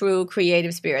that's a true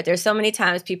creative spirit. There's so many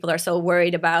times people are so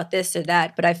worried about this or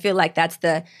that, but I feel like that's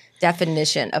the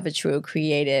definition of a true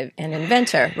creative and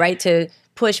inventor, right? To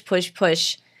push, push,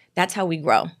 push, that's how we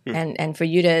grow. And for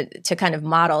you to kind of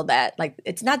model that, like,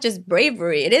 it's not just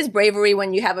bravery. It is bravery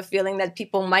when you have a feeling that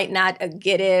people might not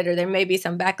get it, or there may be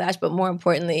some backlash, but more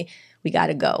importantly, we got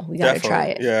to go. We got to try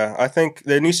it. Yeah. I think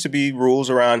there needs to be rules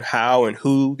around how and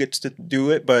who gets to do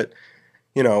it. But,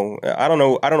 I don't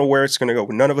know where it's going to go.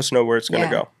 None of us know where it's going to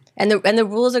go. And the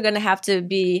rules are going to have to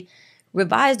be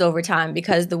revised over time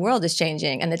because the world is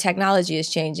changing and the technology is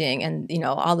changing and,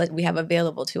 all that we have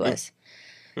available to us.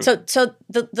 So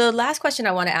the last question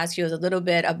I want to ask you is a little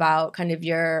bit about kind of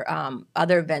your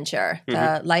other venture,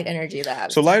 the Light Energy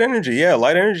Lab. So Light Energy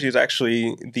is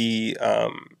actually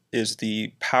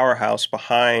the powerhouse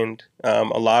behind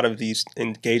a lot of these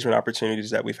engagement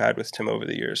opportunities that we've had with Tim over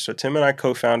the years. So Tim and I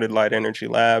co-founded Light Energy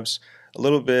Labs a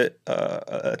little bit,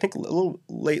 I think a little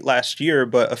late last year,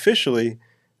 but officially,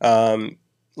 Light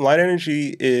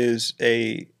Energy is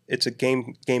it's a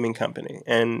gaming company,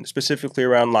 and specifically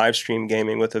around live stream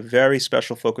gaming with a very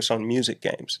special focus on music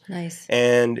games. Nice.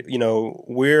 And,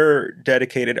 we're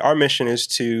dedicated. Our mission is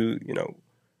to,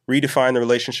 redefine the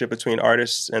relationship between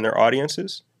artists and their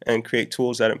audiences and create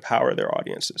tools that empower their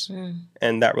audiences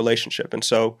and that relationship. And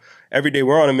so every day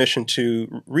we're on a mission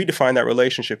to redefine that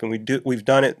relationship, and we've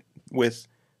done it with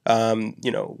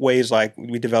ways like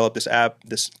we developed this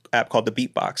app called the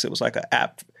Beatbox. It was like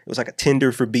a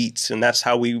Tinder for beats, and that's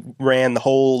how we ran the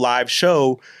whole live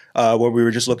show where we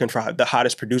were just looking for the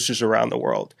hottest producers around the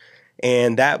world.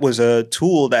 And that was a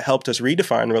tool that helped us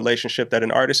redefine the relationship that an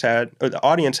artist had, or the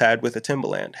audience had, with a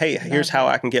Timbaland. Hey, here's how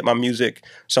I can get my music,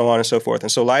 so on and so forth.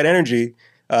 And so Light Energy,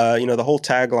 the whole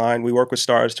tagline, we work with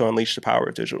stars to unleash the power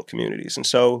of digital communities. And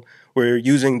so we're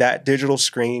using that digital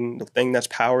screen, the thing that's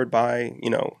powered by,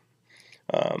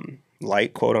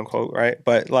 light, quote unquote, right?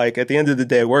 But like at the end of the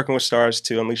day, working with stars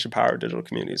to unleash the power of digital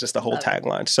communities. That's the whole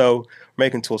tagline. So we're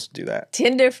making tools to do that.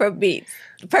 Tinder for beats.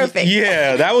 Perfect.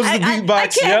 Yeah, that was the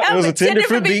Beatbox. Yep, it was a Tinder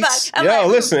for beats. Yo,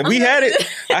 listen, we had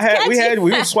it.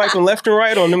 We were swiping left and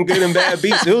right on them good and bad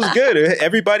beats. It was good.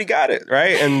 Everybody got it,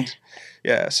 right? And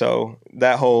yeah, so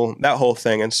that whole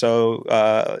thing. And so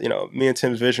me and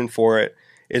Tim's vision for it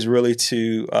is really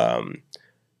to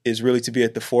be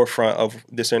at the forefront of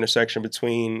this intersection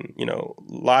between,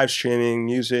 live streaming,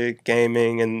 music,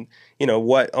 gaming, and,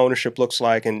 what ownership looks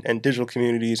like and digital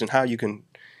communities, and how you can,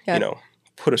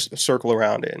 put a circle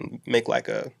around it and make like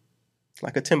a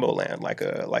Timbaland, like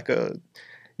a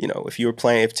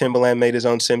if Timbaland made his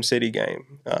own SimCity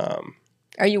game.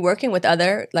 Are you working with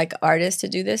other artists to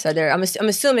do this? Are there? I'm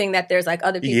assuming that there's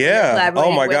other people. Yeah.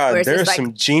 Collaborating Oh my God. with, There's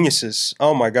some geniuses.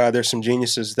 Oh my God. There's some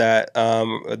geniuses that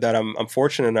I'm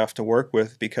fortunate enough to work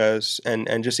with because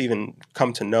and just even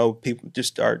come to know people.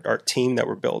 Just our team that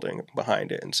we're building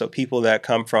behind it, and so people that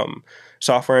come from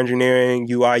software engineering,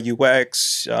 UI,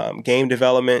 UX, game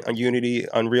development on Unity,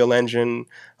 Unreal Engine,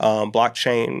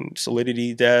 blockchain,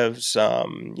 Solidity devs.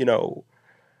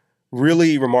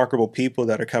 Really remarkable people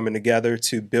that are coming together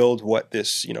to build what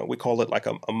this, we call it like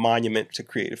a monument to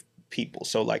creative people.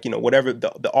 So whatever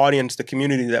the audience, the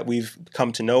community that we've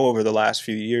come to know over the last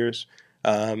few years,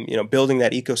 building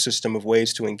that ecosystem of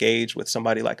ways to engage with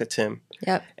somebody like a Tim.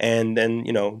 Yep. And then,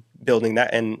 building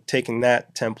that and taking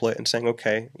that template and saying,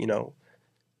 okay,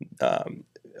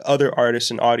 other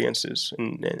artists and audiences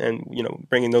and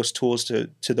bringing those tools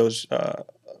to those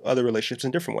other relationships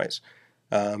in different ways.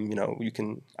 You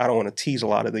can, I don't want to tease a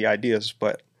lot of the ideas,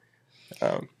 but.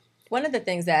 One of the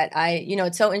things that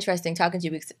it's so interesting talking to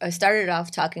you because I started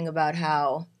off talking about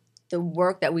how the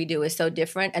work that we do is so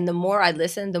different. And the more I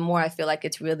listen, the more I feel like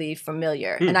it's really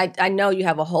familiar. And I know you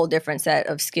have a whole different set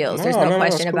of skills. There's no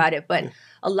question about it. But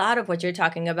a lot of what you're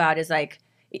talking about is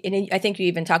and I think you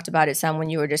even talked about it some when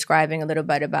you were describing a little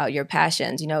bit about your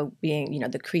passions, being,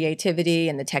 the creativity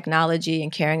and the technology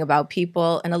and caring about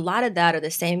people. And a lot of that are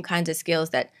the same kinds of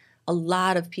skills that a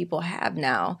lot of people have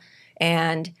now.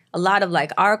 And a lot of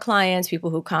our clients, people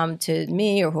who come to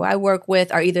me or who I work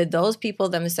with are either those people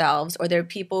themselves or they're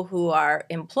people who are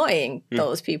employing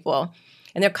those people.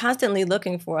 And they're constantly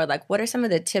looking for what are some of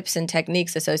the tips and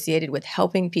techniques associated with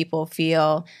helping people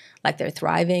feel like they're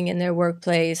thriving in their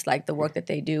workplace, like the work that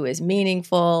they do is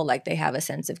meaningful, like they have a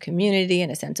sense of community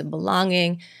and a sense of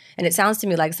belonging. And it sounds to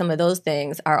me like some of those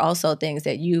things are also things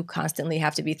that you constantly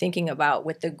have to be thinking about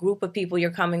with the group of people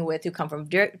you're coming with who come from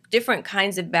different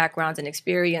kinds of backgrounds and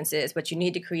experiences, but you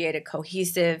need to create a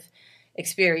cohesive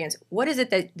experience. What is it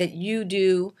that you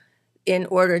do in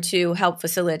order to help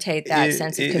facilitate that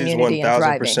sense of community and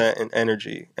thriving? It is 1,000% in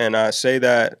energy. And I say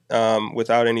that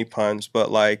without any puns, but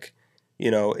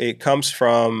it comes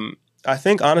from, I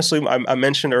think honestly, I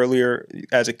mentioned earlier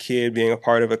as a kid being a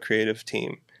part of a creative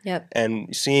team. Yep.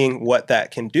 and seeing what that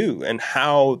can do and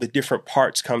how the different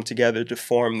parts come together to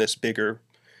form this bigger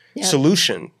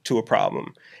solution to a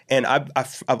problem. And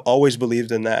I've always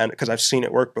believed in that because I've seen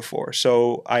it work before.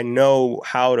 So I know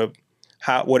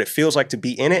what it feels like to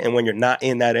be in it and when you're not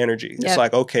in that energy. It's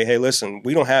like, okay, hey, listen,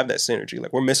 we don't have that synergy.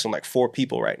 Like we're missing like 4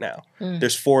 people right now.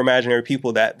 There's 4 imaginary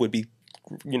people that would be,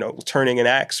 turning an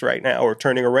axe right now or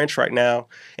turning a wrench right now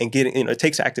and getting, it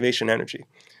takes activation energy.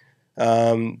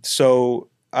 So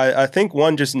I think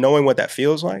one, just knowing what that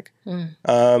feels like,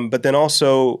 but then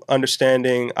also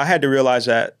understanding, I had to realize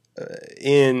that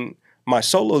in my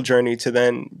solo journey to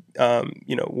then,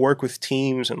 work with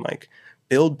teams and like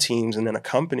build teams and then a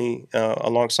company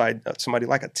alongside somebody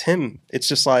like a Tim. It's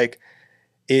just like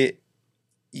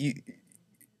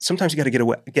sometimes you got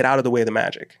to get out of the way of the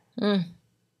magic.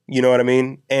 You know what I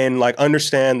mean? And like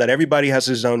understand that everybody has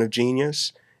a zone of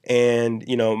genius. And,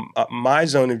 my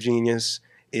zone of genius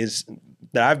is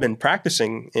that I've been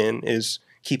practicing in is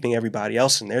keeping everybody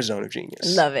else in their zone of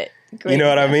genius. Love it. Great you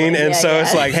know example. What I mean? And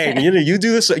it's like, hey, you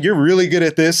do this, you're really good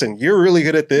at this and you're really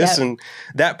good at this and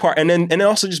that part. And then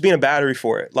also just being a battery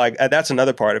for it. Like that's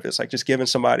another part of it. It's like just giving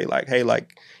somebody like, hey,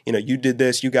 like, you did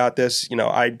this, you got this,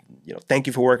 thank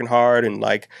you for working hard and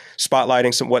like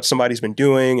spotlighting what somebody's been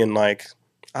doing and like,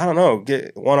 I don't know,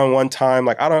 get one-on-one time.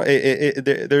 Like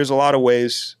there's a lot of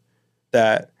ways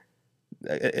that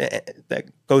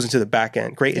goes into the back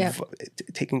end.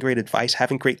 Taking great advice,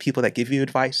 having great people that give you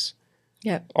advice.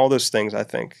 Yeah. All those things, I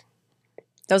think.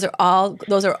 Those are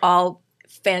all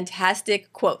fantastic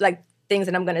things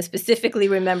that I'm going to specifically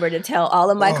remember to tell all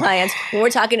of my clients when we're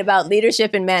talking about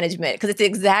leadership and management, because it's the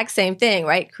exact same thing,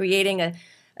 right? Creating a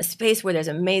space where there's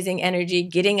amazing energy,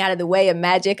 getting out of the way of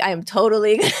magic. I am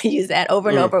totally going to use that over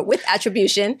and over with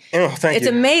attribution. It's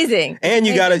amazing. And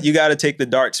you gotta take the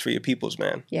darts for your peoples,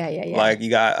 man. Yeah. Like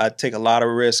I take a lot of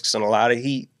risks and a lot of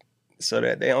heat so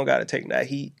that they don't got to take that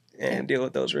heat and deal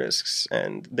with those risks.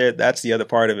 And that's the other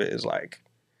part of it is like,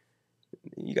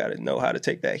 you got to know how to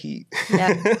take that heat.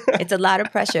 Yeah, it's a lot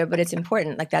of pressure, but it's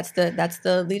important. Like that's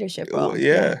the leadership role. Well,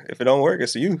 yeah, if it don't work,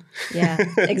 it's you. Yeah,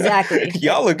 exactly.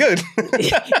 Y'all look good. Y'all look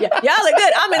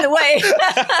good. I'm in the way.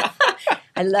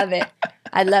 I love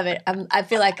it. I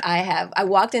feel like I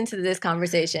walked into this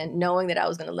conversation knowing that I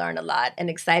was going to learn a lot and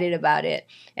excited about it.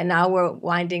 And now we're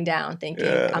winding down thinking,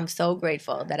 I'm so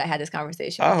grateful that I had this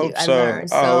conversation with you. I learned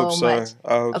so much.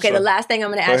 Okay, the last thing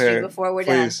I'm going to ask you before we're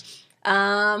done.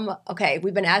 Okay,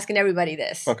 we've been asking everybody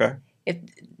this. Okay. If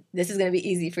this is going to be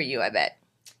easy for you, I bet.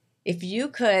 If you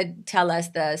could tell us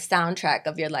the soundtrack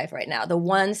of your life right now, the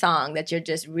one song that you're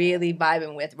just really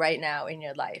vibing with right now in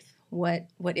your life, what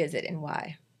is it and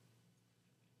why?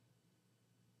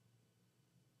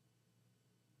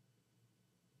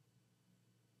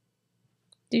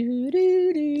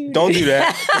 Don't do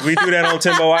that. We do that on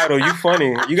Timbo Idol. You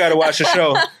funny. You got to watch the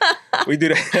show. We do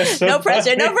that. No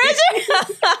pressure.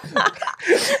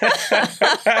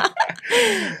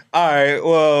 All right.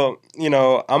 Well,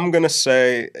 I'm going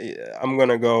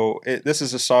to go. This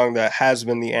is a song that has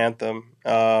been the anthem.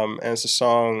 And it's a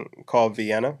song called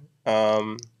Vienna.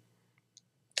 Oh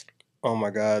my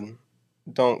God.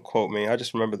 Don't quote me. I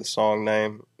just remember the song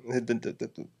name.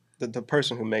 The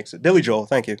person who makes it. Billy Joel.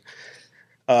 Thank you.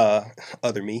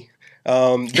 Other me.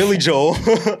 Billy Joel,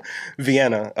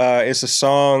 Vienna. It's a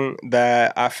song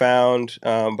that I found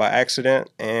by accident,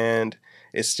 and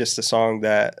it's just a song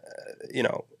that,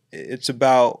 it's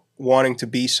about wanting to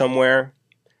be somewhere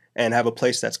and have a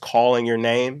place that's calling your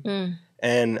name.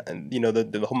 And,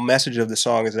 the whole message of the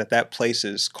song is that place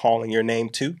is calling your name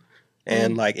too,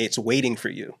 and like it's waiting for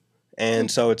you. And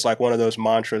so it's like one of those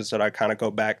mantras that I kind of go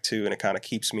back to, and it kind of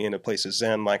keeps me in a place of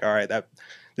zen. Like, all right,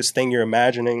 this thing you're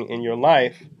imagining in your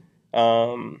life,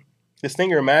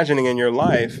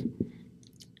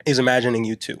 is imagining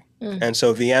you too. And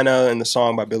so Vienna in the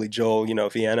song by Billy Joel,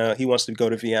 Vienna, he wants to go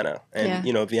to Vienna, and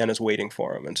Vienna's waiting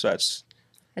for him. And so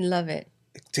I love it.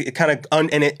 It kind of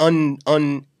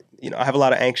I have a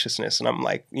lot of anxiousness, and I'm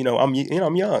like, I'm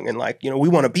young, and like, we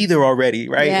want to be there already,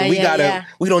 right? And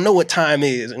we don't know what time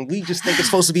is, and we just think it's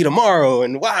supposed to be tomorrow,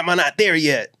 and why am I not there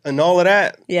yet? And all of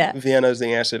that. Yeah. Vienna is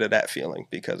the answer to that feeling,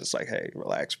 because it's like, hey,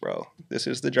 relax, bro. This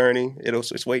is the journey.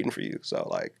 It's waiting for you. So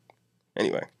like,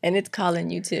 anyway. And it's calling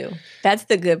you too. That's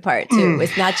the good part too.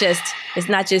 It's not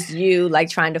just you like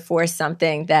trying to force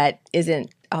something that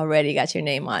isn't already got your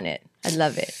name on it. I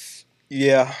love it.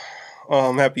 Yeah.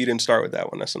 I'm happy you didn't start with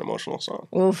that one. That's an emotional song.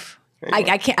 Oof.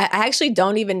 Anyway. I actually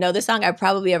don't even know the song. I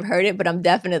probably have heard it, but I'm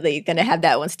definitely going to have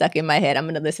that one stuck in my head. I'm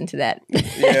going to listen to that.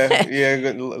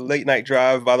 Yeah. Late night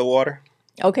drive by the water.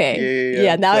 Okay.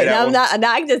 Yeah. Now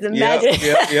I can just imagine.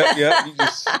 Yeah. You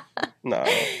just, no.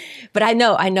 But I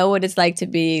know what it's like to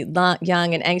be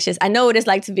young and anxious. I know what it's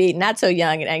like to be not so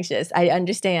young and anxious. I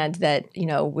understand that, you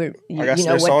know, what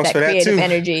that creative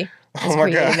energy is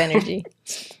creative energy.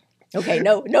 Okay,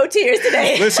 no tears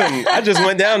today. Listen, I just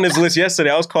went down this list yesterday.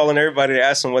 I was calling everybody to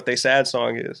ask them what their sad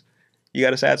song is. You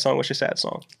got a sad song? What's your sad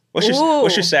song? What's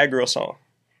your sad girl song?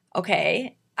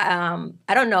 Okay.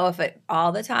 I don't know if it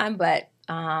all the time, but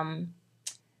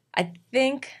I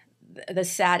think the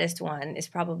saddest one is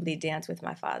probably Dance with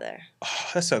My Father. Oh,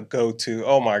 that's a go-to.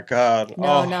 Oh my God.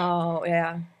 No,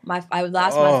 yeah. I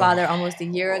lost my father almost a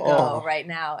year ago right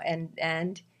now,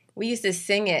 and we used to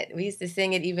sing it. We used to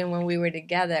sing it even when we were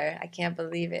together. I can't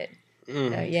believe it.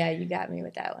 So, yeah, you got me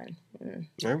with that one.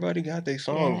 Everybody got their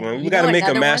songs, man. We got to make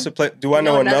a master play. Do I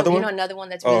know another one? You know another one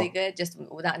that's really good? Just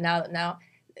without now.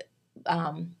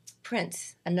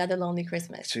 Prince, Another Lonely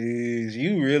Christmas. Jeez,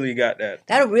 you really got that.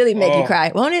 That'll really make you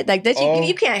cry, won't it? Like that,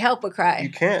 you can't help but cry. You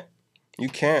can't.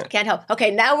 Can't help.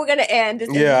 Okay, now we're gonna end this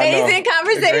amazing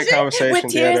conversation with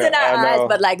tears in our eyes,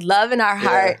 but like love in our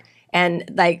heart and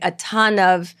like a ton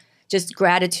of just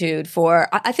gratitude for,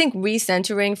 I think,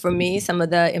 recentering for me some of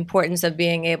the importance of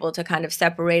being able to kind of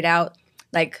separate out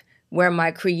like where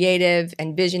my creative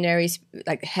and visionary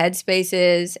like headspace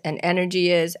is and energy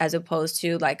is, as opposed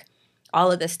to like all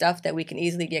of the stuff that we can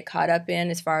easily get caught up in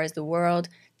as far as the world,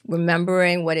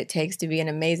 remembering what it takes to be an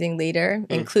amazing leader,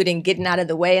 including getting out of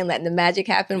the way and letting the magic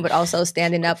happen, but also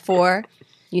standing up for,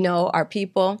 you know, our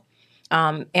people.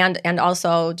 And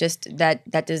also just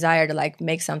that desire to like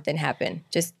make something happen,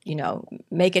 just, you know,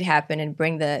 make it happen and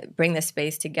bring the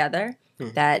space together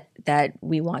that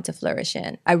we want to flourish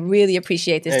in. I really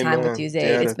appreciate this time with you, Zayd.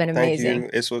 Yeah, it's been amazing.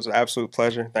 Thank you. It was an absolute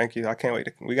pleasure. Thank you. I can't wait.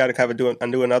 We got to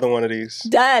do another one of these.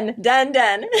 Done.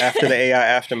 After the AI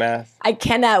aftermath. I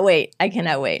cannot wait.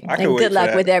 And good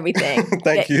luck with everything.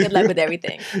 Thank you. Good luck with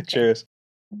everything. Cheers.